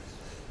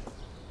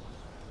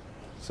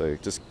 So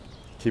just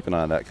keep an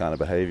eye on that kind of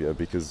behavior,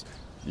 because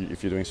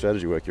if you're doing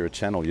strategy work, you're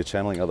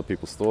channeling other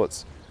people's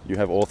thoughts. You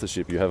have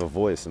authorship, you have a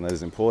voice, and that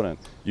is important.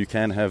 You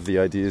can have the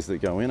ideas that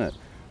go in it,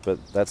 but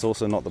that's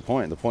also not the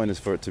point. The point is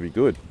for it to be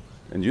good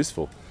and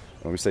useful.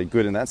 When we say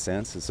good in that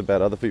sense, it's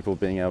about other people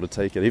being able to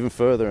take it even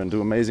further and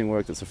do amazing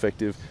work that's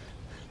effective,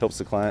 helps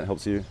the client,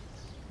 helps you.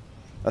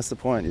 That's the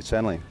point, you're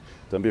channeling.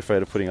 Don't be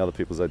afraid of putting other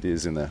people's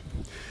ideas in there.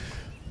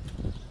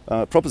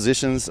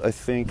 Propositions, I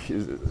think,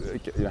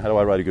 how do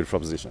I write a good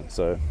proposition?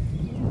 So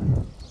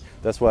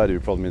that's why I do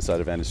Problem Inside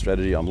Advantage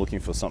Strategy. I'm looking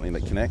for something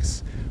that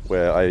connects,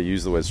 where I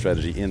use the word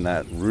strategy in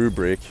that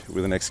rubric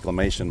with an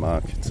exclamation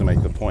mark to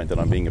make the point that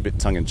I'm being a bit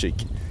tongue-in-cheek,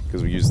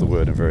 because we use the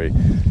word in very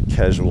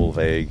casual,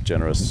 vague,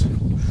 generous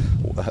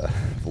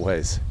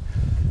ways.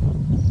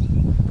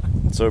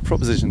 So a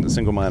proposition, the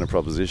single-minded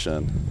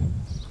proposition,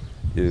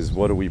 is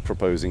what are we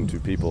proposing to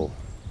people?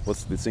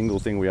 What's the single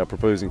thing we are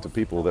proposing to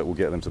people that will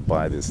get them to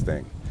buy this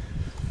thing?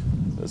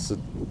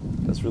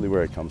 That's really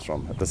where it comes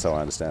from. That's how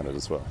I understand it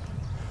as well.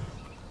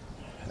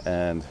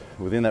 And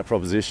within that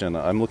proposition,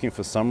 I'm looking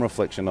for some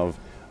reflection of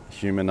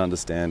human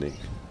understanding.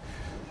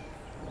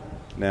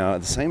 Now,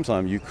 at the same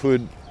time, you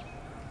could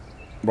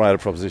write a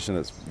proposition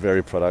that's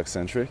very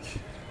product-centric.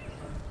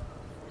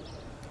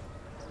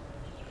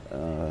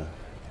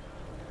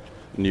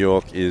 New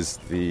York is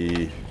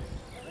the...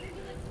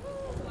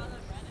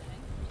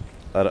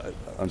 I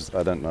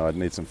don't know, I'd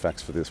need some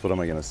facts for this. What am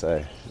I going to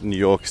say? New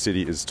York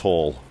City is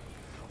tall,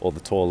 or the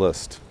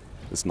tallest.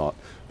 It's not,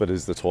 but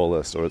is the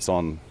tallest, or it's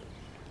on...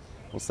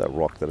 What's that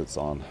rock that it's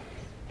on?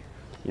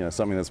 You know,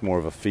 something that's more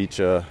of a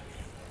feature.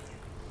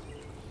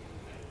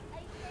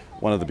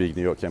 One of the big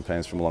New York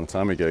campaigns from a long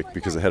time ago,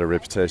 because it had a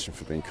reputation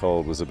for being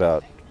cold, was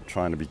about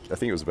trying to be, I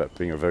think it was about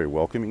being a very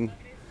welcoming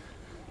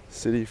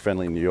city,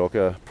 friendly New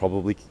Yorker.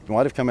 Probably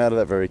might have come out of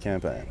that very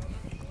campaign,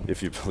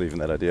 if you believe in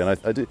that idea. And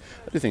I do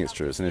think it's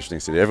true. It's an interesting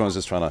city. Everyone's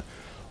just trying to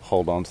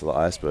hold on to the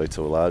iceberg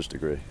to a large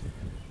degree.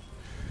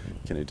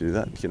 Can you do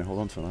that? Can you hold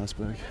on to an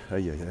iceberg? Oh,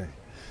 yeah.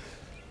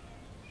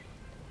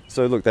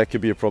 So look, that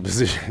could be a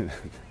proposition.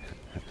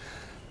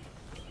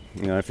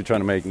 You know, if you're trying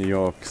to make New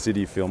York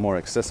City feel more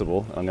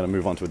accessible, I'm going to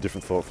move on to a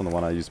different thought from the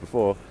one I used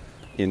before.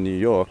 In New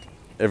York,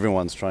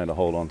 everyone's trying to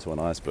hold on to an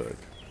iceberg.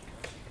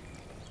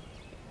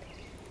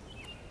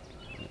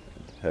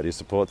 How do you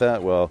support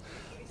that? Well,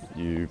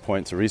 you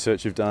point to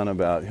research you've done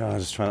about,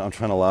 I'm trying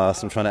to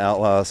last, I'm trying to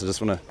outlast,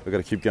 I've got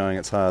to keep going,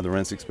 it's hard, the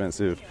rent's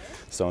expensive,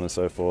 so on and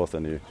so forth,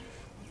 and you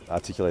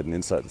articulate an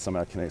insight that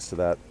somehow connects to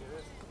that.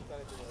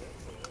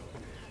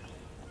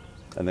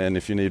 And then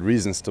if you need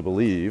reasons to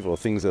believe, or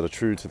things that are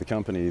true to the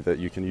company that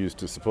you can use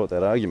to support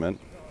that argument,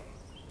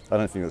 I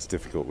don't think that's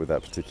difficult with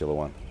that particular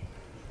one.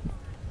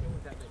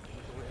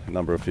 A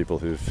number of people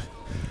who've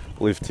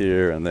lived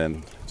here and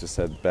then just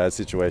had bad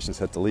situations,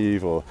 had to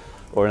leave, or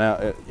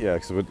now,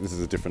 because this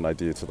is a different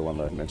idea to the one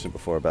that I mentioned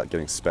before about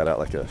getting spat out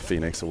like a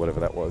phoenix or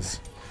whatever that was.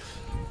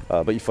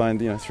 But you find,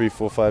 3,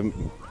 4, 5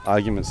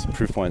 arguments,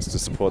 proof points to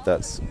support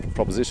that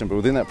proposition. But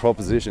within that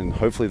proposition,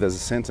 hopefully there's a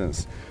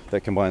sentence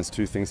that combines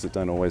two things that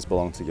don't always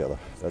belong together.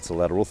 That's a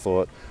lateral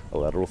thought. A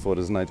lateral thought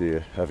is an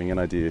idea. Having an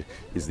idea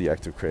is the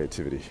act of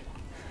creativity.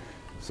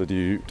 So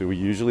do we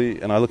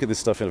usually, and I look at this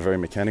stuff in a very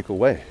mechanical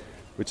way,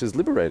 which is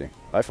liberating,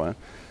 I find.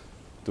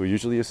 Do we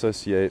usually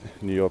associate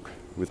New York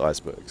with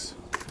icebergs?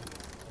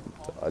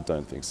 I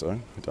don't think so.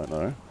 I don't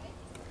know.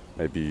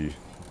 Maybe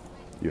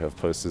you have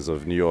posters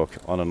of New York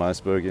on an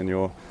iceberg in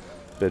your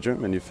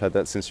bedroom, and you've had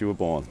that since you were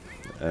born.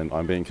 And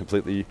I'm being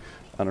completely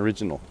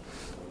unoriginal.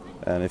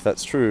 And if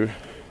that's true,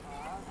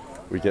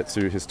 we get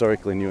to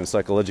historically new and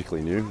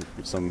psychologically new,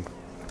 which some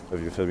of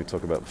you have heard me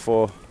talk about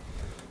before.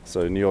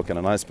 So New York and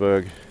an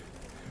iceberg,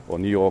 or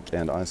New York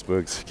and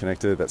icebergs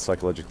connected, that's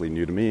psychologically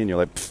new to me, and you're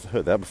like,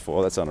 heard that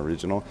before, that's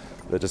unoriginal.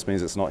 That just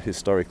means it's not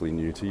historically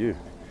new to you,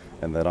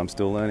 and that I'm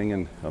still learning,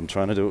 and I'm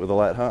trying to do it with a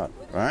light heart,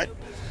 right?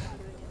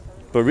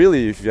 But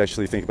really, if you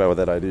actually think about what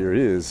that idea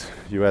is,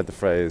 you add the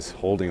phrase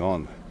holding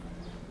on.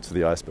 to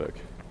the iceberg.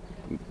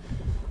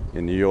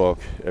 In New York,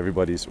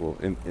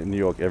 in New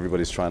York,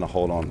 everybody's trying to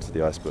hold on to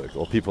the iceberg,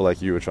 or people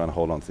like you are trying to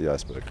hold on to the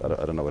iceberg.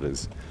 I don't know what it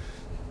is.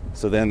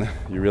 So then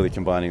you're really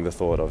combining the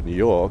thought of New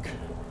York,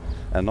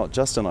 and not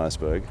just an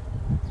iceberg,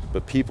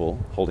 but people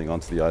holding on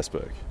to the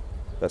iceberg.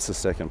 That's the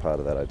second part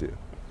of that idea.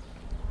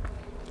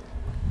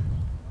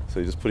 So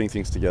you're just putting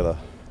things together.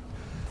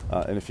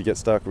 And if you get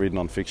stuck reading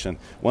non-fiction,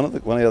 one of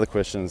the other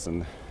questions,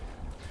 and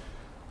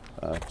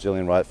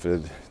Gillian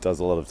Rightford does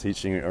a lot of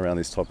teaching around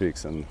these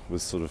topics and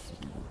was sort of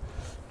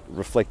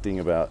reflecting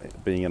about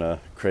being in a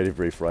creative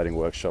brief writing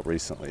workshop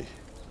recently.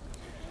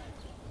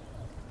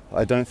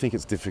 I don't think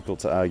it's difficult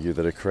to argue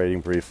that a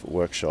creative brief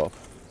workshop,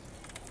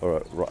 or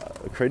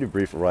a creative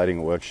brief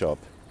writing workshop,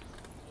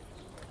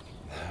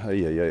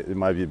 it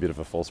might be a bit of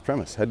a false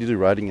premise. How do you do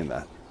writing in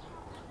that?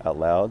 Out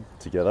loud,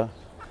 together?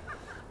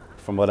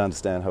 From what I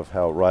understand of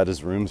how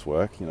writers' rooms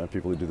work,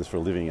 people who do this for a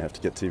living have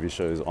to get TV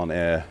shows on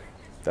air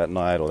that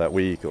night or that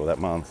week or that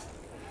month.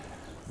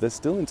 There's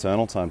still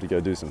internal time to go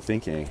do some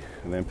thinking.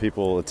 And then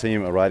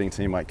a writing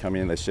team might come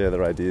in, they share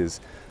their ideas.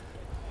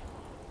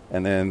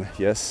 And then,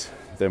 yes,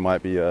 there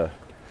might be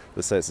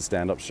let's say it's a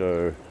stand-up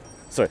show,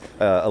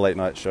 a late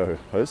night show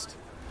host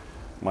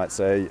might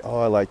say,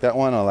 oh, I like that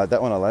one, I like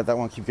that one, I like that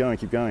one, keep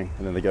going.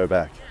 And then they go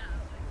back.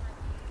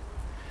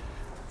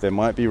 There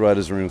might be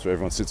writers' rooms where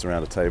everyone sits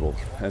around a table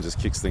and just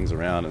kicks things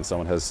around and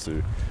someone has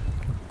to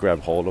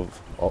grab hold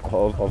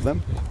of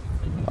them.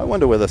 I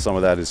wonder whether some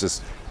of that is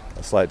just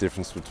a slight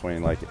difference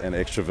between like an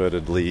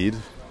extroverted lead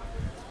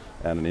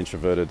and an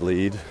introverted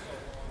lead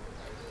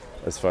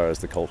as far as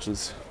the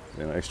cultures.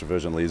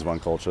 Extroversion leads one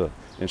culture,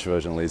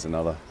 introversion leads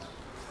another.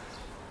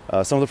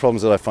 Some of the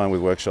problems that I find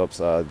with workshops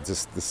are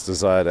just this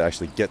desire to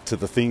actually get to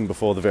the thing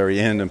before the very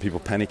end, and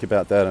people panic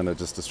about that, and it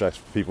just distracts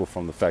people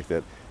from the fact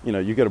that,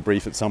 you get a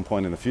brief at some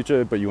point in the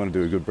future, but you want to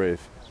do a good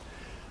brief.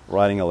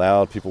 Writing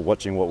aloud, people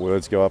watching what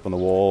words go up on the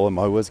wall, and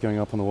my words going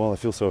up on the wall, I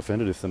feel so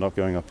offended if they're not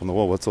going up on the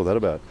wall. What's all that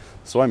about?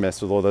 So I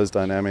mess with all those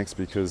dynamics,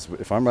 because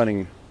if I'm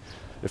running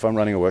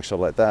a workshop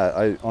like that,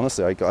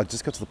 I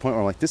just got to the point where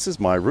I'm like, this is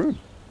my room.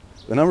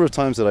 The number of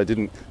times that I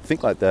didn't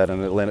think like that,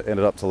 and it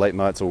ended up to late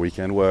nights or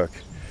weekend work,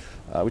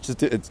 which is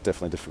it's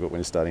definitely difficult when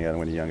you're starting out and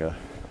when you're younger.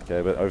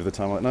 Okay, but over the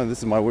time, I'm like, no, this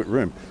is my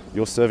room.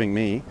 You're serving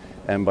me,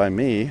 and by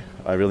me,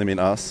 I really mean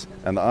us,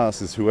 and the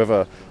us is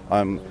whoever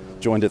I'm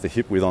joined at the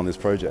hip with on this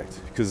project,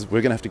 because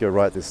we're going to have to go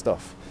write this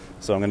stuff.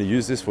 So I'm going to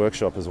use this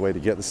workshop as a way to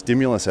get the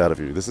stimulus out of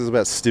you. This is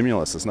about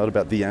stimulus. It's not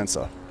about the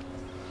answer.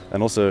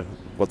 And also,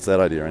 what's that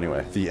idea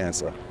anyway? The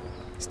answer.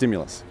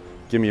 Stimulus.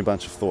 Give me a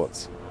bunch of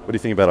thoughts. What do you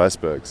think about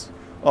icebergs?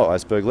 Oh,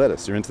 iceberg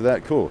lettuce. You're into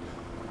that? Cool.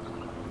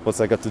 What's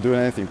that got to do with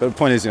anything? But the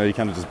point is, you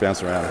kind of just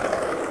bounce around.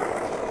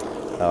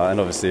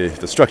 And obviously,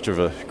 the structure of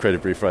a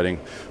creative brief writing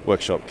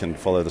workshop can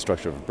follow the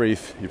structure of a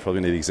brief. You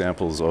probably need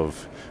examples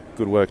of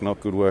good work, not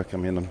good work. I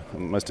mean,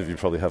 most of you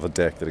probably have a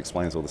deck that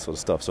explains all this sort of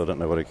stuff, so I don't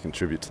know what to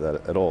contribute to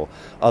that at all,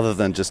 other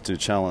than just to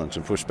challenge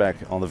and push back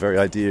on the very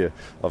idea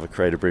of a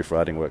creative brief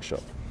writing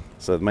workshop.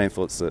 So the main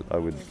thoughts that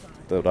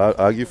I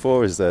argue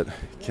for is that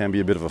it can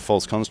be a bit of a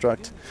false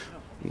construct,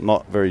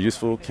 not very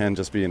useful, can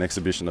just be an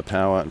exhibition of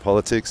power and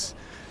politics.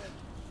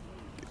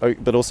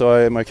 But also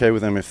I am okay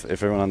with them if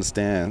everyone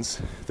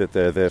understands that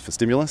they're there for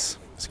stimulus.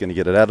 It's going to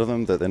get it out of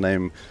them, that their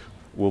name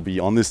will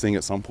be on this thing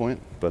at some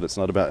point, but it's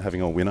not about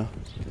having a winner.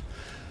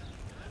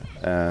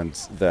 And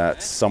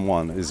that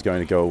someone is going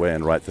to go away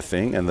and write the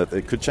thing, and that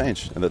it could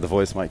change, and that the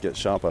voice might get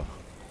sharper.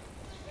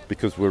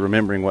 Because we're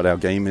remembering what our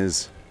game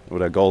is,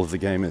 what our goal of the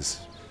game is,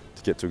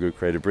 to get to a good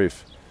creative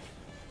brief,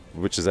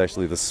 which is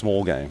actually the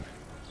small game.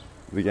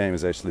 The game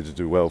is actually to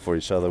do well for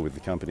each other with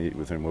the company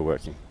with whom we're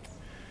working.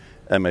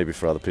 And maybe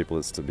for other people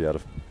it's to be able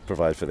to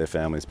provide for their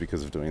families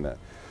because of doing that.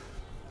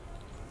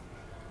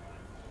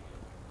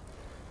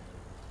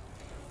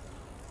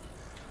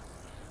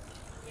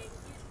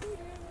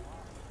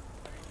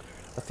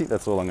 I think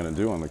that's all I'm going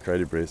to do on the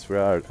creative briefs. We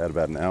are at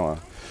about an hour.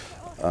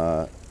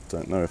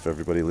 Don't know if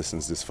everybody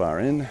listens this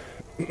far in.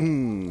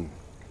 I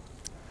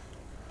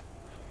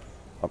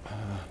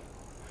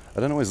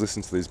don't always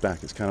listen to these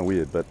back. It's kind of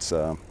weird, but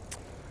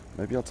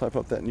maybe I'll type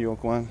up that New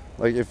York one.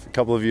 Like if a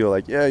couple of you are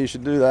like, yeah, you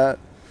should do that,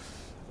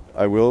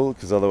 I will,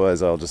 because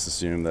otherwise I'll just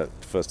assume that,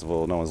 first of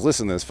all, no one's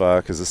listened this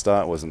far because the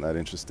start wasn't that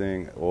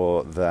interesting,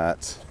 or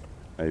that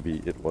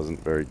maybe it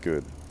wasn't very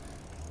good.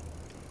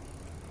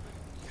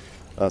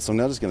 So I'm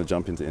now just going to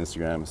jump into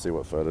Instagram and see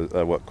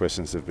what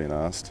questions have been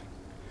asked.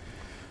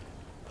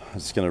 I'm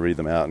just going to read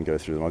them out and go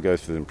through them. I'll go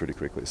through them pretty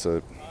quickly.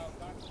 So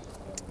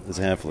there's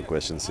a handful of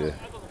questions here.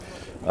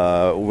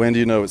 When do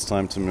you know it's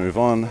time to move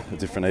on? A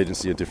different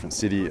agency, a different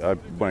city? I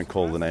won't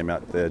call the name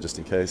out there just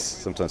in case.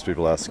 Sometimes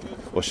people ask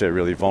or share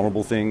really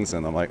vulnerable things,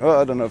 and I'm like, oh,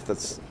 I don't know if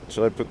that's...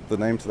 Should I put the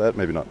name to that?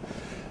 Maybe not.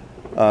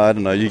 I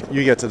don't know.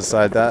 You get to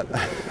decide that.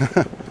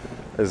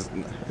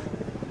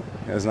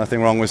 There's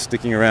nothing wrong with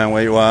sticking around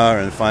where you are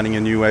and finding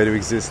a new way to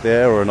exist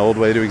there, or an old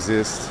way to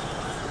exist.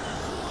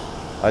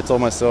 I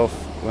told myself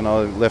when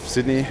I left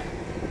Sydney,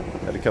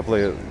 I had a couple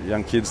of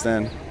young kids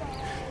then,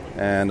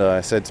 and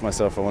I said to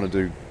myself, I want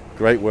to do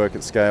great work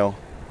at scale,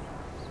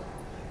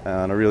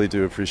 And I really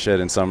do appreciate,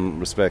 in some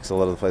respects, a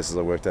lot of the places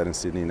I worked at in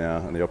Sydney now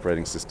and the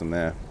operating system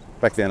there.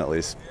 Back then, at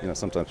least,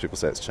 sometimes people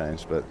say it's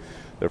changed, but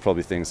there are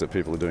probably things that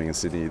people are doing in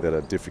Sydney that are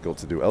difficult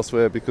to do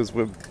elsewhere because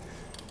we're,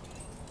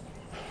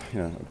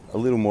 a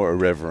little more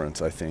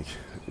irreverent, I think,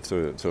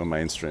 to a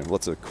mainstream.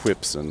 Lots of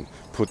quips and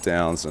put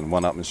downs and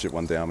one-upmanship,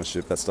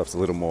 one-downmanship. That stuff's a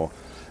little more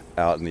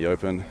out in the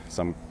open.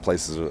 Some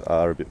places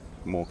are a bit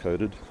more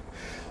coded.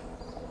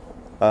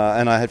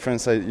 And I had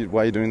friends say,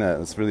 why are you doing that?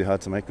 It's really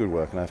hard to make good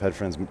work. And I've had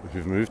friends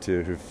who've moved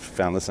here who've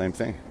found the same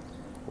thing.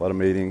 A lot of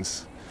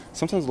meetings,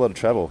 sometimes a lot of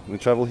travel.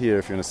 Travel here,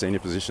 if you're in a senior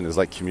position, is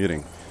like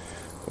commuting.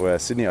 Where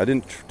Sydney, I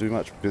didn't do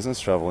much business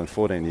travel in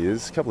 14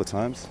 years, a couple of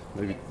times.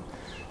 Maybe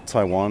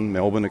Taiwan,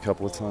 Melbourne a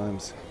couple of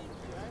times.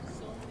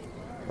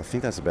 I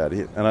think that's about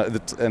it.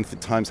 And the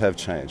times have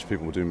changed.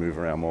 People do move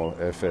around more.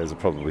 Airfares are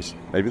probably,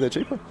 maybe they're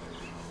cheaper.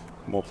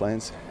 More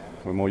planes.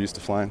 We're more used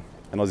to flying.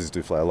 And Aussies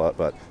do fly a lot,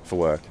 but for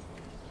work.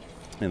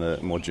 In the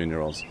more junior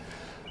roles.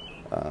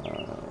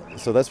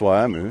 So that's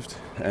why I moved,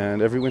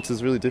 and every winter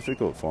is really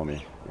difficult for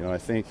me. I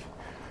think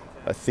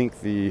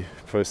the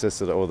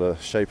process or the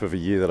shape of a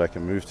year that I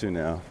can move to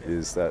now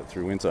is that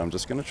through winter I'm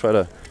just going to try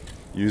to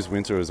use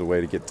winter as a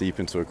way to get deep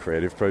into a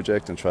creative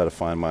project and try to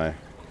find my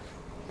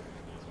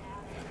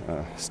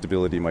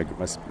stability,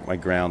 my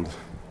ground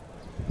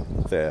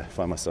there,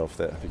 find myself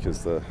there,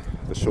 because the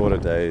shorter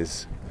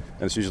days,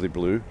 and it's usually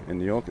blue in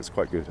New York, it's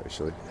quite good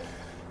actually.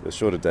 The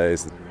shorter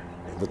days,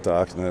 the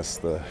darkness,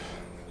 the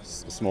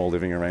small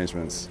living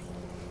arrangements.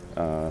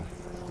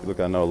 Look,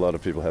 I know a lot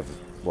of people have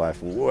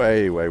life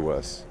way, way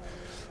worse.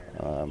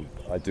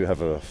 I do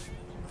have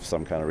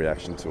some kind of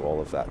reaction to all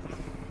of that.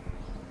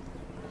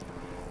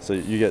 So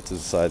you get to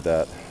decide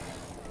that.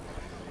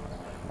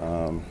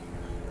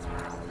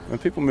 When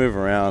people move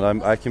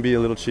around, I can be a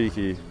little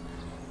cheeky.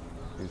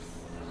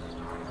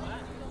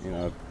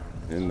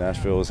 In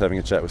Nashville, I was having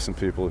a chat with some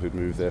people who'd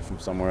moved there from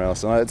somewhere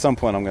else. And at some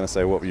point I'm going to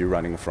say, what were you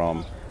running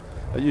from?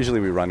 Usually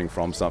we're running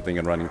from something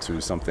and running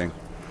to something,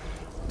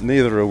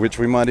 neither of which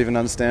we might even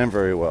understand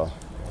very well.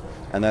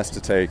 And that's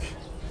to take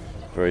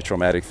very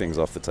traumatic things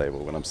off the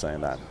table when I'm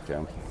saying that.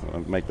 Okay? I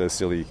make those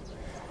silly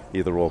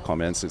either-or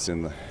comments. It's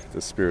in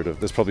the spirit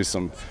of, there's probably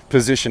some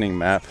positioning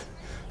map,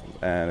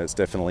 and it's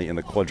definitely in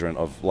the quadrant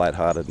of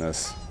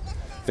lightheartedness,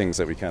 things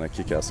that we kind of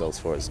kick ourselves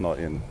for. It's not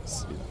in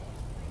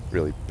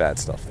really bad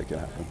stuff that can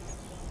happen.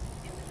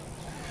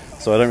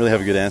 So I don't really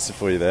have a good answer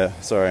for you there.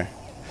 Sorry.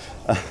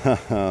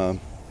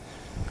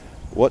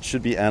 What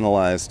should be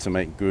analyzed to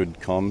make good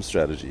comm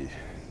strategy?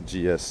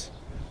 G.S.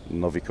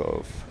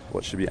 Novikov.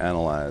 What should be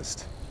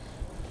analyzed?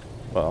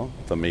 Well,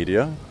 the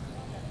media,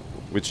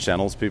 which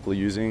channels people are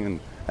using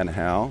and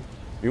how.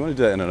 You want to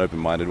do that in an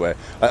open-minded way.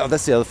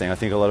 That's the other thing. I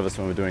think a lot of us,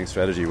 when we're doing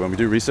strategy, when we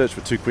do research,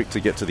 we're too quick to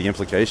get to the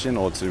implication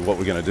or to what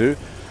we're going to do,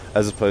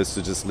 as opposed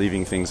to just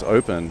leaving things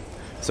open.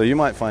 So you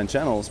might find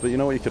channels, but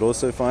what you could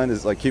also find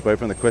is keep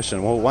open the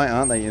question, well, why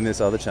aren't they in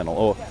this other channel?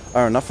 Or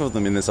are enough of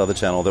them in this other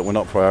channel that we're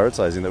not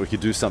prioritizing, that we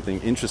could do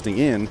something interesting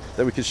in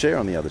that we could share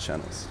on the other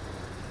channels?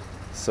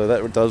 So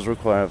that does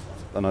require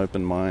an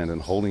open mind and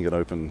holding it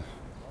open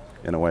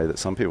in a way that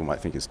some people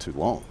might think is too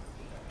long.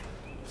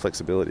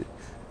 Flexibility.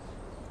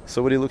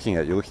 So what are you looking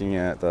at? You're looking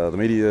at the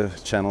media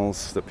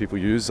channels that people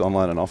use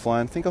online and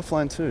offline. Think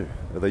offline too.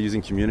 Are they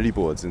using community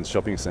boards in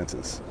shopping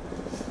centers?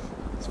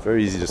 It's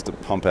very easy just to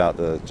pump out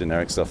the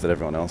generic stuff that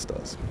everyone else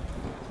does.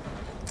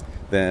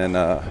 Then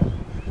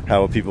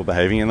how are people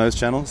behaving in those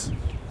channels?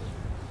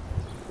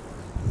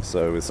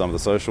 So with some of the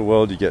social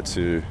world, you get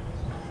to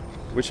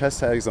which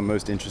hashtags are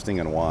most interesting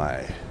and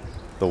why.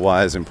 The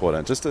why is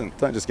important.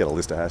 Don't just get a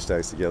list of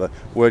hashtags together.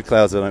 Word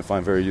clouds I don't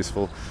find very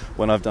useful.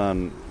 When I've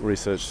done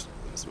research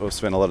or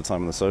spent a lot of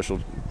time on the social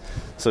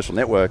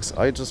networks,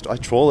 I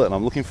trawl it and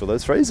I'm looking for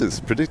those phrases.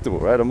 Predictable,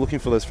 right? I'm looking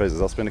for those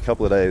phrases. I'll spend a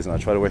couple of days and I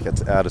try to work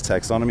out a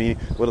taxonomy.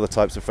 What are the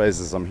types of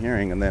phrases I'm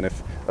hearing? And then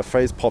if a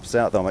phrase pops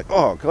out, then I'm like,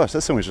 oh gosh,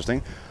 that's so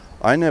interesting.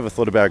 I never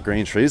thought about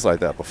green trees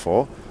like that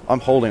before. I'm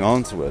holding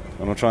on to it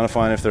and I'm trying to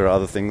find if there are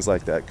other things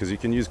like that, because you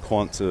can use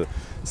quant to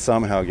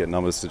somehow get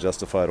numbers to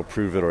justify it or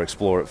prove it or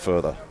explore it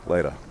further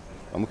later.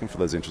 I'm looking for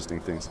those interesting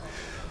things.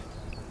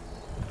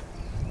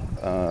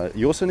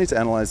 You also need to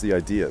analyze the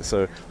idea.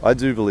 So I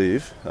do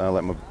believe,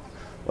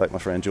 like my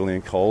friend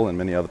Julian Cole and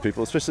many other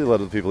people, especially a lot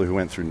of the people who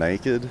went through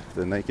Naked,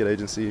 the Naked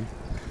agency,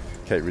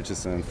 Kate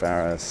Richardson,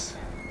 Faris,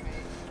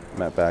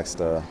 Matt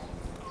Baxter,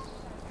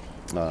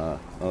 a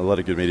lot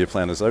of good media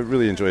planners. I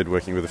really enjoyed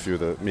working with a few of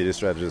the media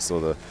strategists,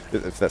 or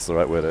if that's the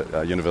right word,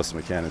 at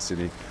Universal McCann in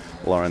Sydney,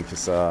 Lauren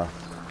Kassar,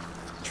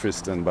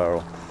 Tristan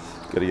Burrell.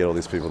 Got to get all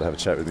these people to have a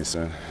chat with me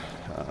soon.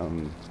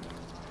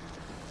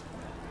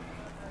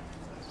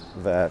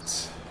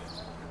 That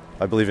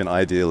I believe in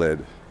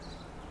idea-led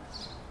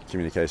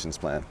communications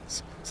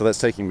plans. So that's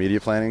taking media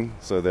planning.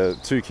 So there are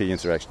three key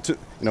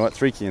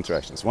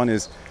interactions. One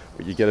is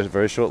you get a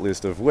very short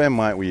list of where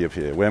might we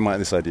appear, where might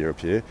this idea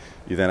appear.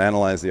 You then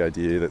analyze the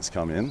idea that's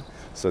come in.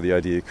 So the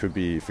idea could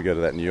be, if we go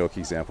to that New York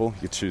example,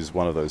 you choose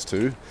one of those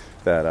two,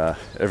 that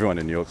everyone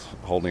in New York's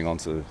holding on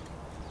to,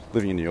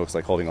 living in New York's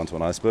like holding onto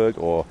an iceberg,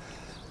 or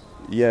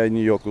Yeah,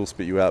 New York will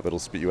spit you out, but it'll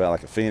spit you out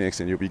like a phoenix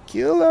and you'll be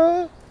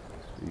killer.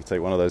 You can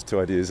take one of those two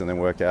ideas and then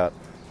work out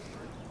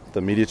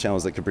the media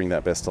channels that could bring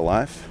that best to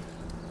life.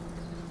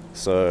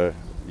 So,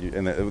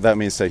 that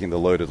means taking the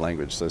loaded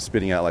language. So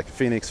spitting out like a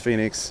phoenix.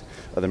 Phoenix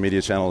are the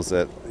media channels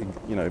that,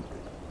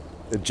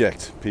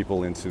 eject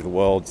people into the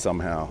world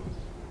somehow,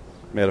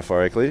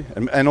 metaphorically.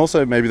 And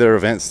also maybe there are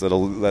events that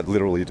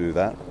literally do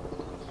that.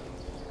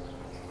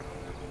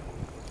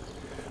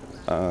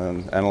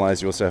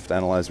 You also have to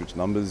analyze which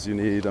numbers you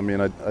need. I mean,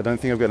 I don't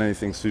think I've got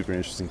anything super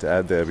interesting to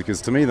add there, because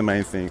to me the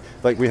main thing,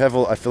 like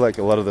I feel like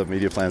a lot of the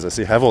media plans I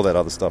see have all that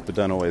other stuff, but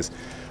don't always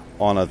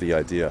honor the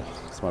idea.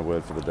 That's my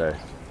word for the day.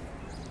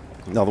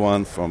 Another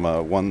one from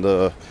Woman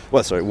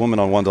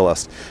on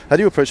Wanderlust. How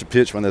do you approach a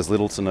pitch when there's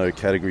little to no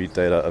category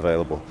data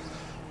available?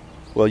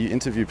 Well, you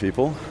interview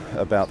people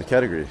about the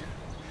category,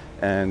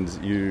 and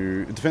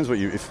it depends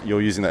if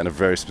you're using that in a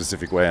very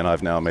specific way, and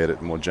I've now made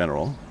it more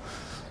general.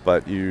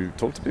 But you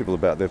talk to people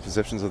about their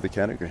perceptions of the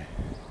category.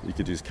 You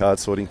could use card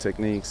sorting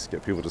techniques,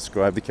 get people to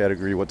describe the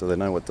category, what do they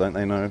know, what don't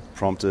they know,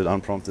 prompted,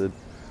 unprompted.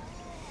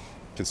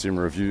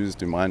 Consumer reviews,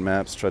 do mind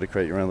maps, try to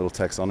create your own little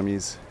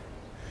taxonomies.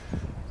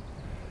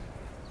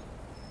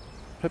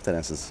 Hope that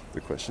answers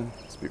the question.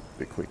 It's a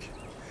bit quick.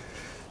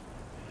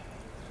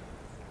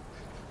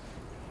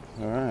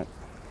 All right.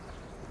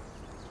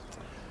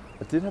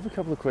 I did have a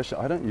couple of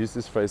questions. I don't use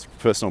this phrase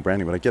personal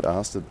branding, but I get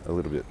asked it a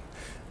little bit.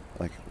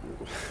 Like,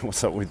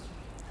 what's up with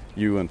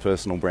you and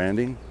personal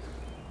branding?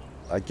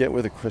 I get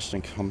where the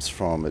question comes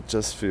from. It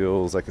just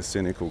feels like a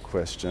cynical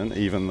question,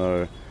 even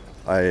though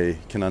I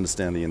can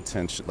understand the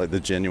intention, like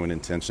the genuine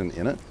intention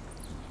in it.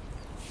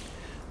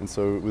 And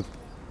so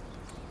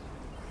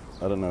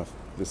I don't know if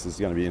this is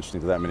going to be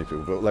interesting to that many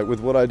people, but like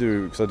with what I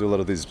do, because I do a lot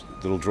of these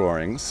little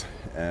drawings,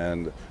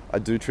 and I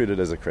do treat it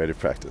as a creative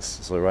practice.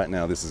 So right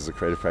now this is a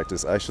creative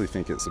practice. I actually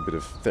think it's a bit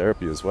of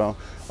therapy as well.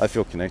 I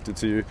feel connected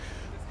to you.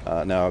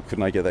 Now,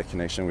 couldn't I get that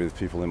connection with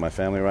people in my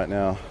family right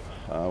now?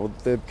 Well,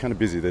 they're kind of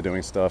busy, they're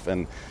doing stuff,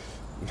 and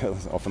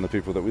often the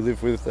people that we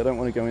live with, they don't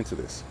want to go into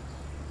this.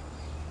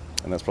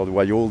 And that's probably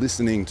why you're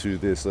listening to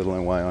this, let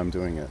alone why I'm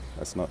doing it.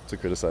 That's not to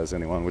criticize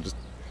anyone,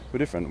 we're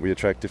different. We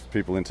attract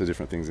people into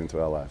different things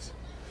into our lives.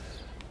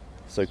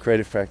 So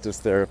creative practice,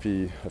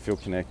 therapy, I feel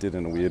connected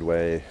in a weird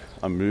way.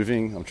 I'm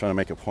moving, I'm trying to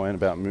make a point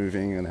about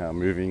moving and how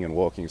moving and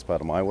walking is part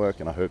of my work,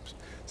 and I hope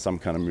some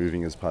kind of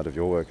moving is part of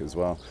your work as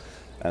well.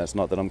 And it's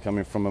not that I'm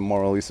coming from a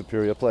morally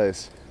superior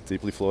place,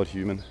 deeply flawed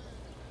human,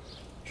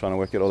 trying to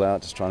work it all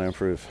out, just trying to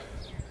improve.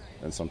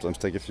 And sometimes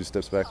take a few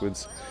steps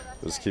backwards,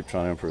 but just keep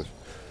trying to improve.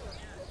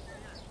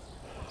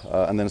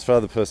 And then as far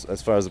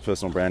as the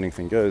personal branding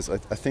thing goes, I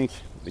think,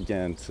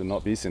 again, to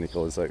not be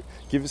cynical, is like,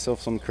 give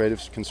yourself some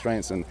creative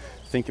constraints and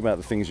think about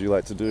the things you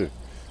like to do.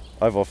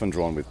 I've often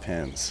drawn with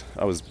pens.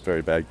 I was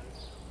very bad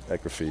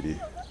at graffiti,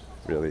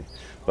 really.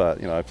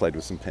 But, I played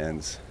with some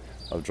pens.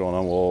 I've drawn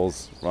on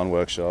walls, run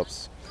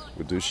workshops,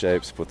 would do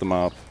shapes, put them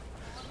up,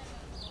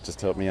 just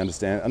to help me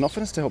understand. And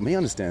often it's to help me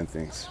understand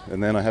things.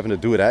 And then I happen to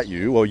do it at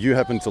you, or you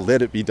happen to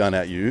let it be done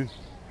at you.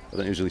 I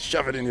don't usually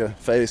shove it in your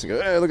face and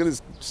go, hey, look at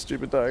this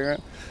stupid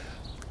diagram.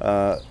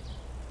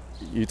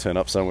 You turn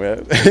up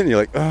somewhere and you're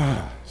like,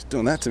 oh, she's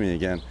doing that to me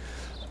again.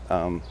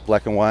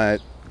 Black and white,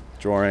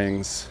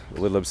 drawings, a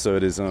little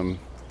absurdism.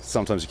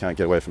 Sometimes you can't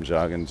get away from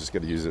jargon, just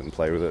got to use it and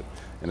play with it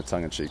in a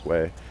tongue-in-cheek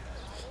way.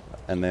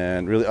 And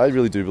then I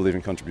really do believe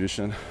in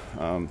contribution.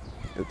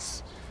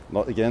 It's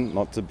not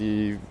to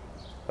be...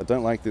 I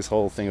don't like this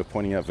whole thing of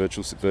pointing out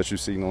virtue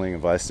signaling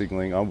and vice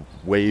signaling. I'm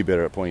way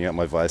better at pointing out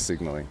my vice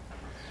signaling.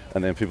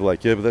 And then people are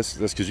like, yeah, but that's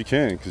because you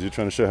can, because you're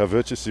trying to show how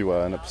virtuous you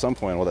are. And at some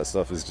point, all that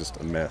stuff is just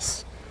a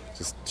mess.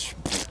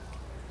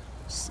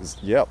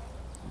 Yep,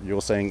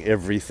 you're saying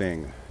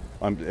everything.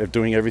 I'm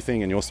doing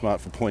everything, and you're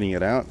smart for pointing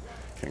it out.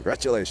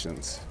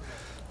 Congratulations.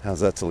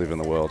 How's that to live in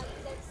the world?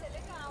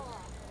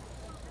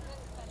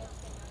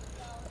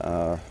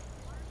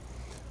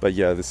 But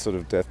yeah, this sort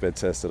of deathbed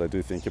test that I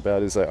do think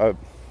about is I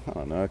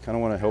don't know, I kind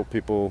of want to help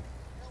people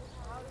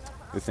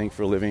who think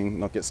for a living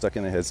not get stuck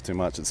in their heads too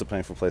much. It's a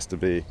painful place to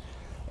be.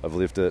 I've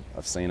lived it,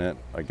 I've seen it,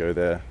 I go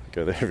there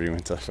every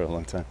winter for a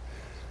long time.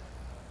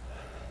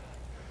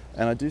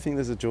 And I do think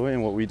there's a joy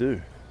in what we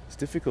do. It's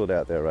difficult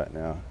out there right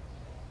now,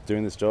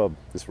 doing this job,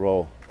 this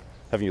role,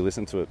 having you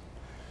listen to it,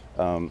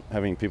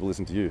 having people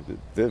listen to you.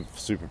 They're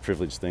super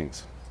privileged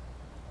things.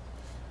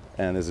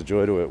 And there's a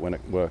joy to it when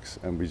it works,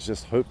 and we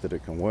just hope that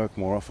it can work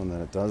more often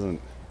than it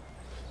doesn't.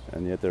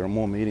 And yet there are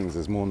more meetings,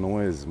 there's more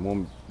noise,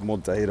 more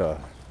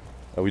data.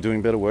 Are we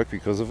doing better work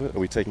because of it? Are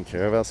we taking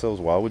care of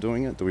ourselves while we're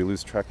doing it? Do we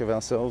lose track of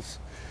ourselves?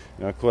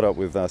 I caught up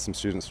with some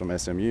students from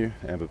SMU,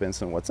 Amber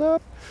Benson, what's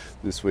up,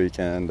 this week,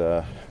 and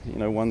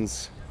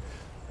one's,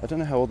 I don't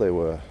know how old they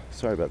were,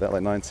 sorry about that,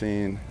 like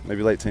 19,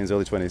 maybe late teens,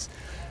 early 20s.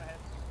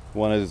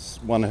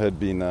 One had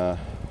been,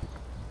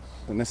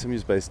 and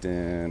SMU's based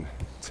in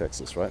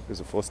Texas, right? Is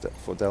it Fort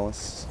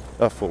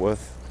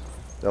Worth?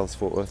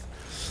 Fort Worth.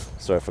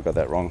 Sorry if I got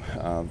that wrong.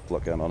 A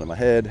lot going on in my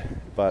head.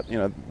 But, you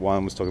know,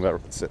 one was talking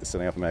about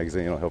setting up a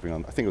magazine or helping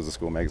on, I think it was a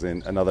school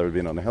magazine. Another had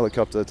been on a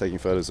helicopter, taking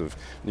photos of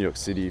New York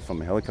City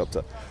from a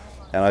helicopter.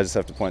 And I just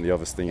have to point the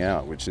obvious thing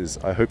out, which is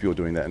I hope you're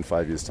doing that in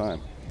 5 years'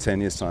 time,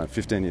 10 years' time,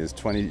 15 years,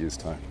 20 years'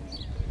 time.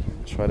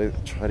 Try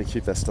to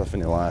keep that stuff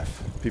in your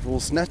life. People will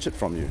snatch it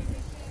from you.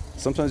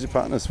 Sometimes your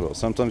partners will,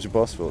 sometimes your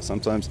boss will,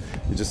 sometimes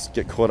you just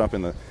get caught up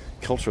in the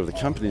culture of the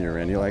company you're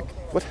in. You're like,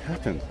 what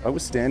happened? I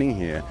was standing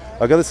here.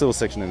 I got this little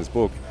section in this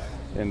book,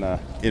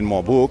 in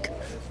my book,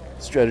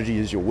 Strategy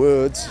is Your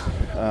Words,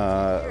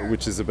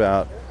 which is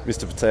about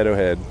Mr. Potato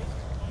Head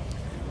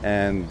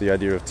and the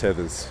idea of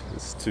tethers.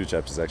 There's 2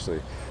 chapters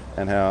actually.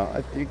 And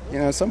how, you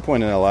know, at some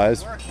point in our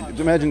lives,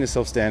 imagine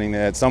yourself standing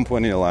there at some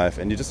point in your life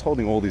and you're just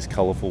holding all these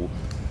colourful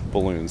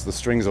balloons. The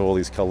strings are all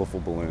these colourful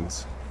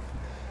balloons.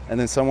 And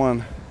then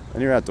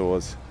and you're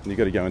outdoors and you've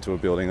got to go into a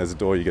building, there's a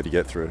door you got to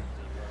get through.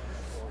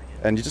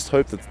 And you just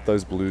hope that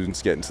those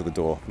balloons get into the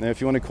door. Now, if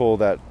you want to call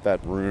that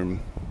room,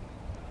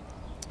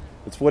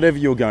 it's whatever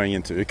you're going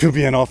into. It could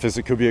be an office,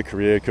 it could be a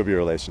career, it could be a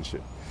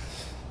relationship.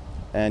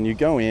 And you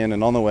go in,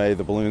 and on the way,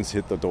 the balloons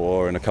hit the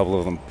door, and a couple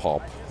of them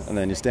pop. And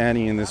then you're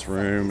standing in this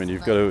room, and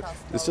you've got to,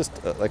 it's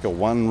just like a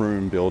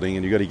one-room building,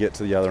 and you've got to get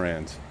to the other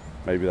end.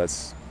 Maybe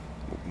that's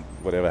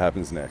whatever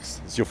happens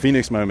next. It's your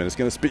Phoenix moment. It's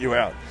going to spit you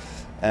out.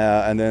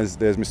 And there's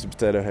Mr.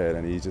 Potato Head,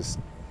 and he just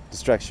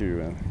distracts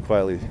you and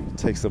quietly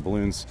takes the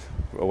balloons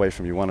away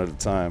from you one at a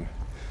time.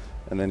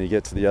 And then you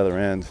get to the other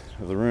end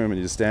of the room, and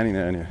you're just standing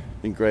there, and you're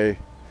in grey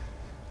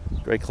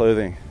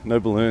clothing, no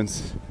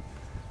balloons.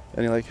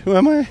 And you're like, who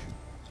am I?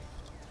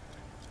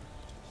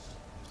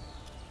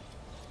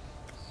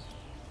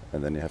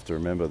 And then you have to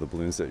remember the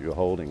balloons that you're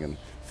holding and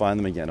find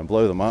them again and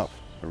blow them up.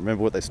 And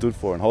remember what they stood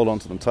for and hold on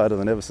to them tighter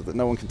than ever so that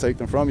no one can take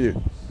them from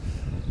you.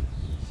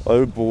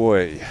 Oh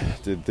boy,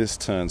 did this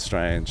turn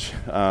strange.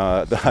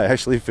 I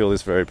actually feel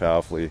this very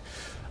powerfully.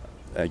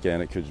 Again,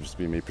 it could just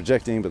be me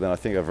projecting, but then I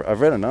think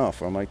I've read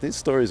enough where I'm like, these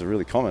stories are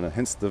really common, and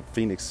hence the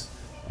Phoenix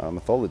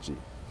mythology.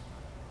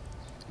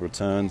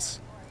 Returns,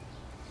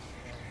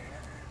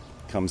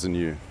 comes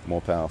anew,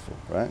 more powerful,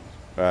 right?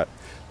 All right.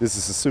 This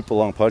is a super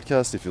long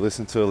podcast. If you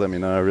listen to it, let me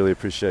know. I really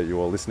appreciate you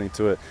all listening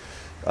to it.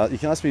 You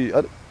can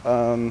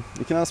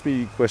ask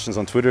me questions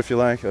on Twitter if you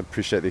like. I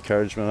appreciate the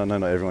encouragement. I know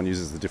not everyone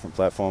uses the different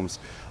platforms.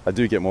 I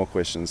do get more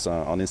questions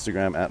on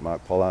Instagram at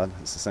Mark Pollard.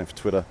 It's the same for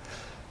Twitter.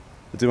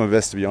 I do my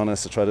best to be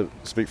honest. I try to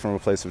speak from a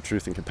place of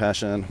truth and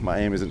compassion. My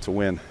aim isn't to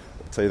win.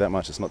 I'll tell you that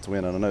much. It's not to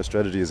win. And I know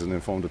strategy is an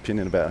informed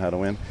opinion about how to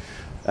win.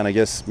 And I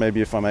guess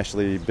maybe if I'm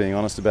actually being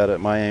honest about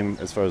it, my aim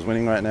as far as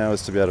winning right now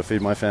is to be able to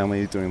feed my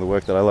family, doing the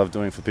work that I love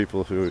doing for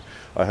people who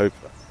I hope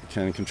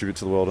can contribute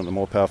to the world in a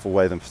more powerful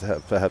way than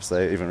perhaps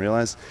they even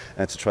realize,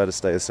 and to try to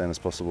stay as sane as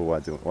possible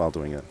while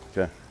doing it.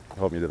 Okay? I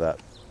hope you do that.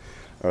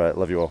 All right,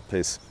 love you all.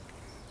 Peace.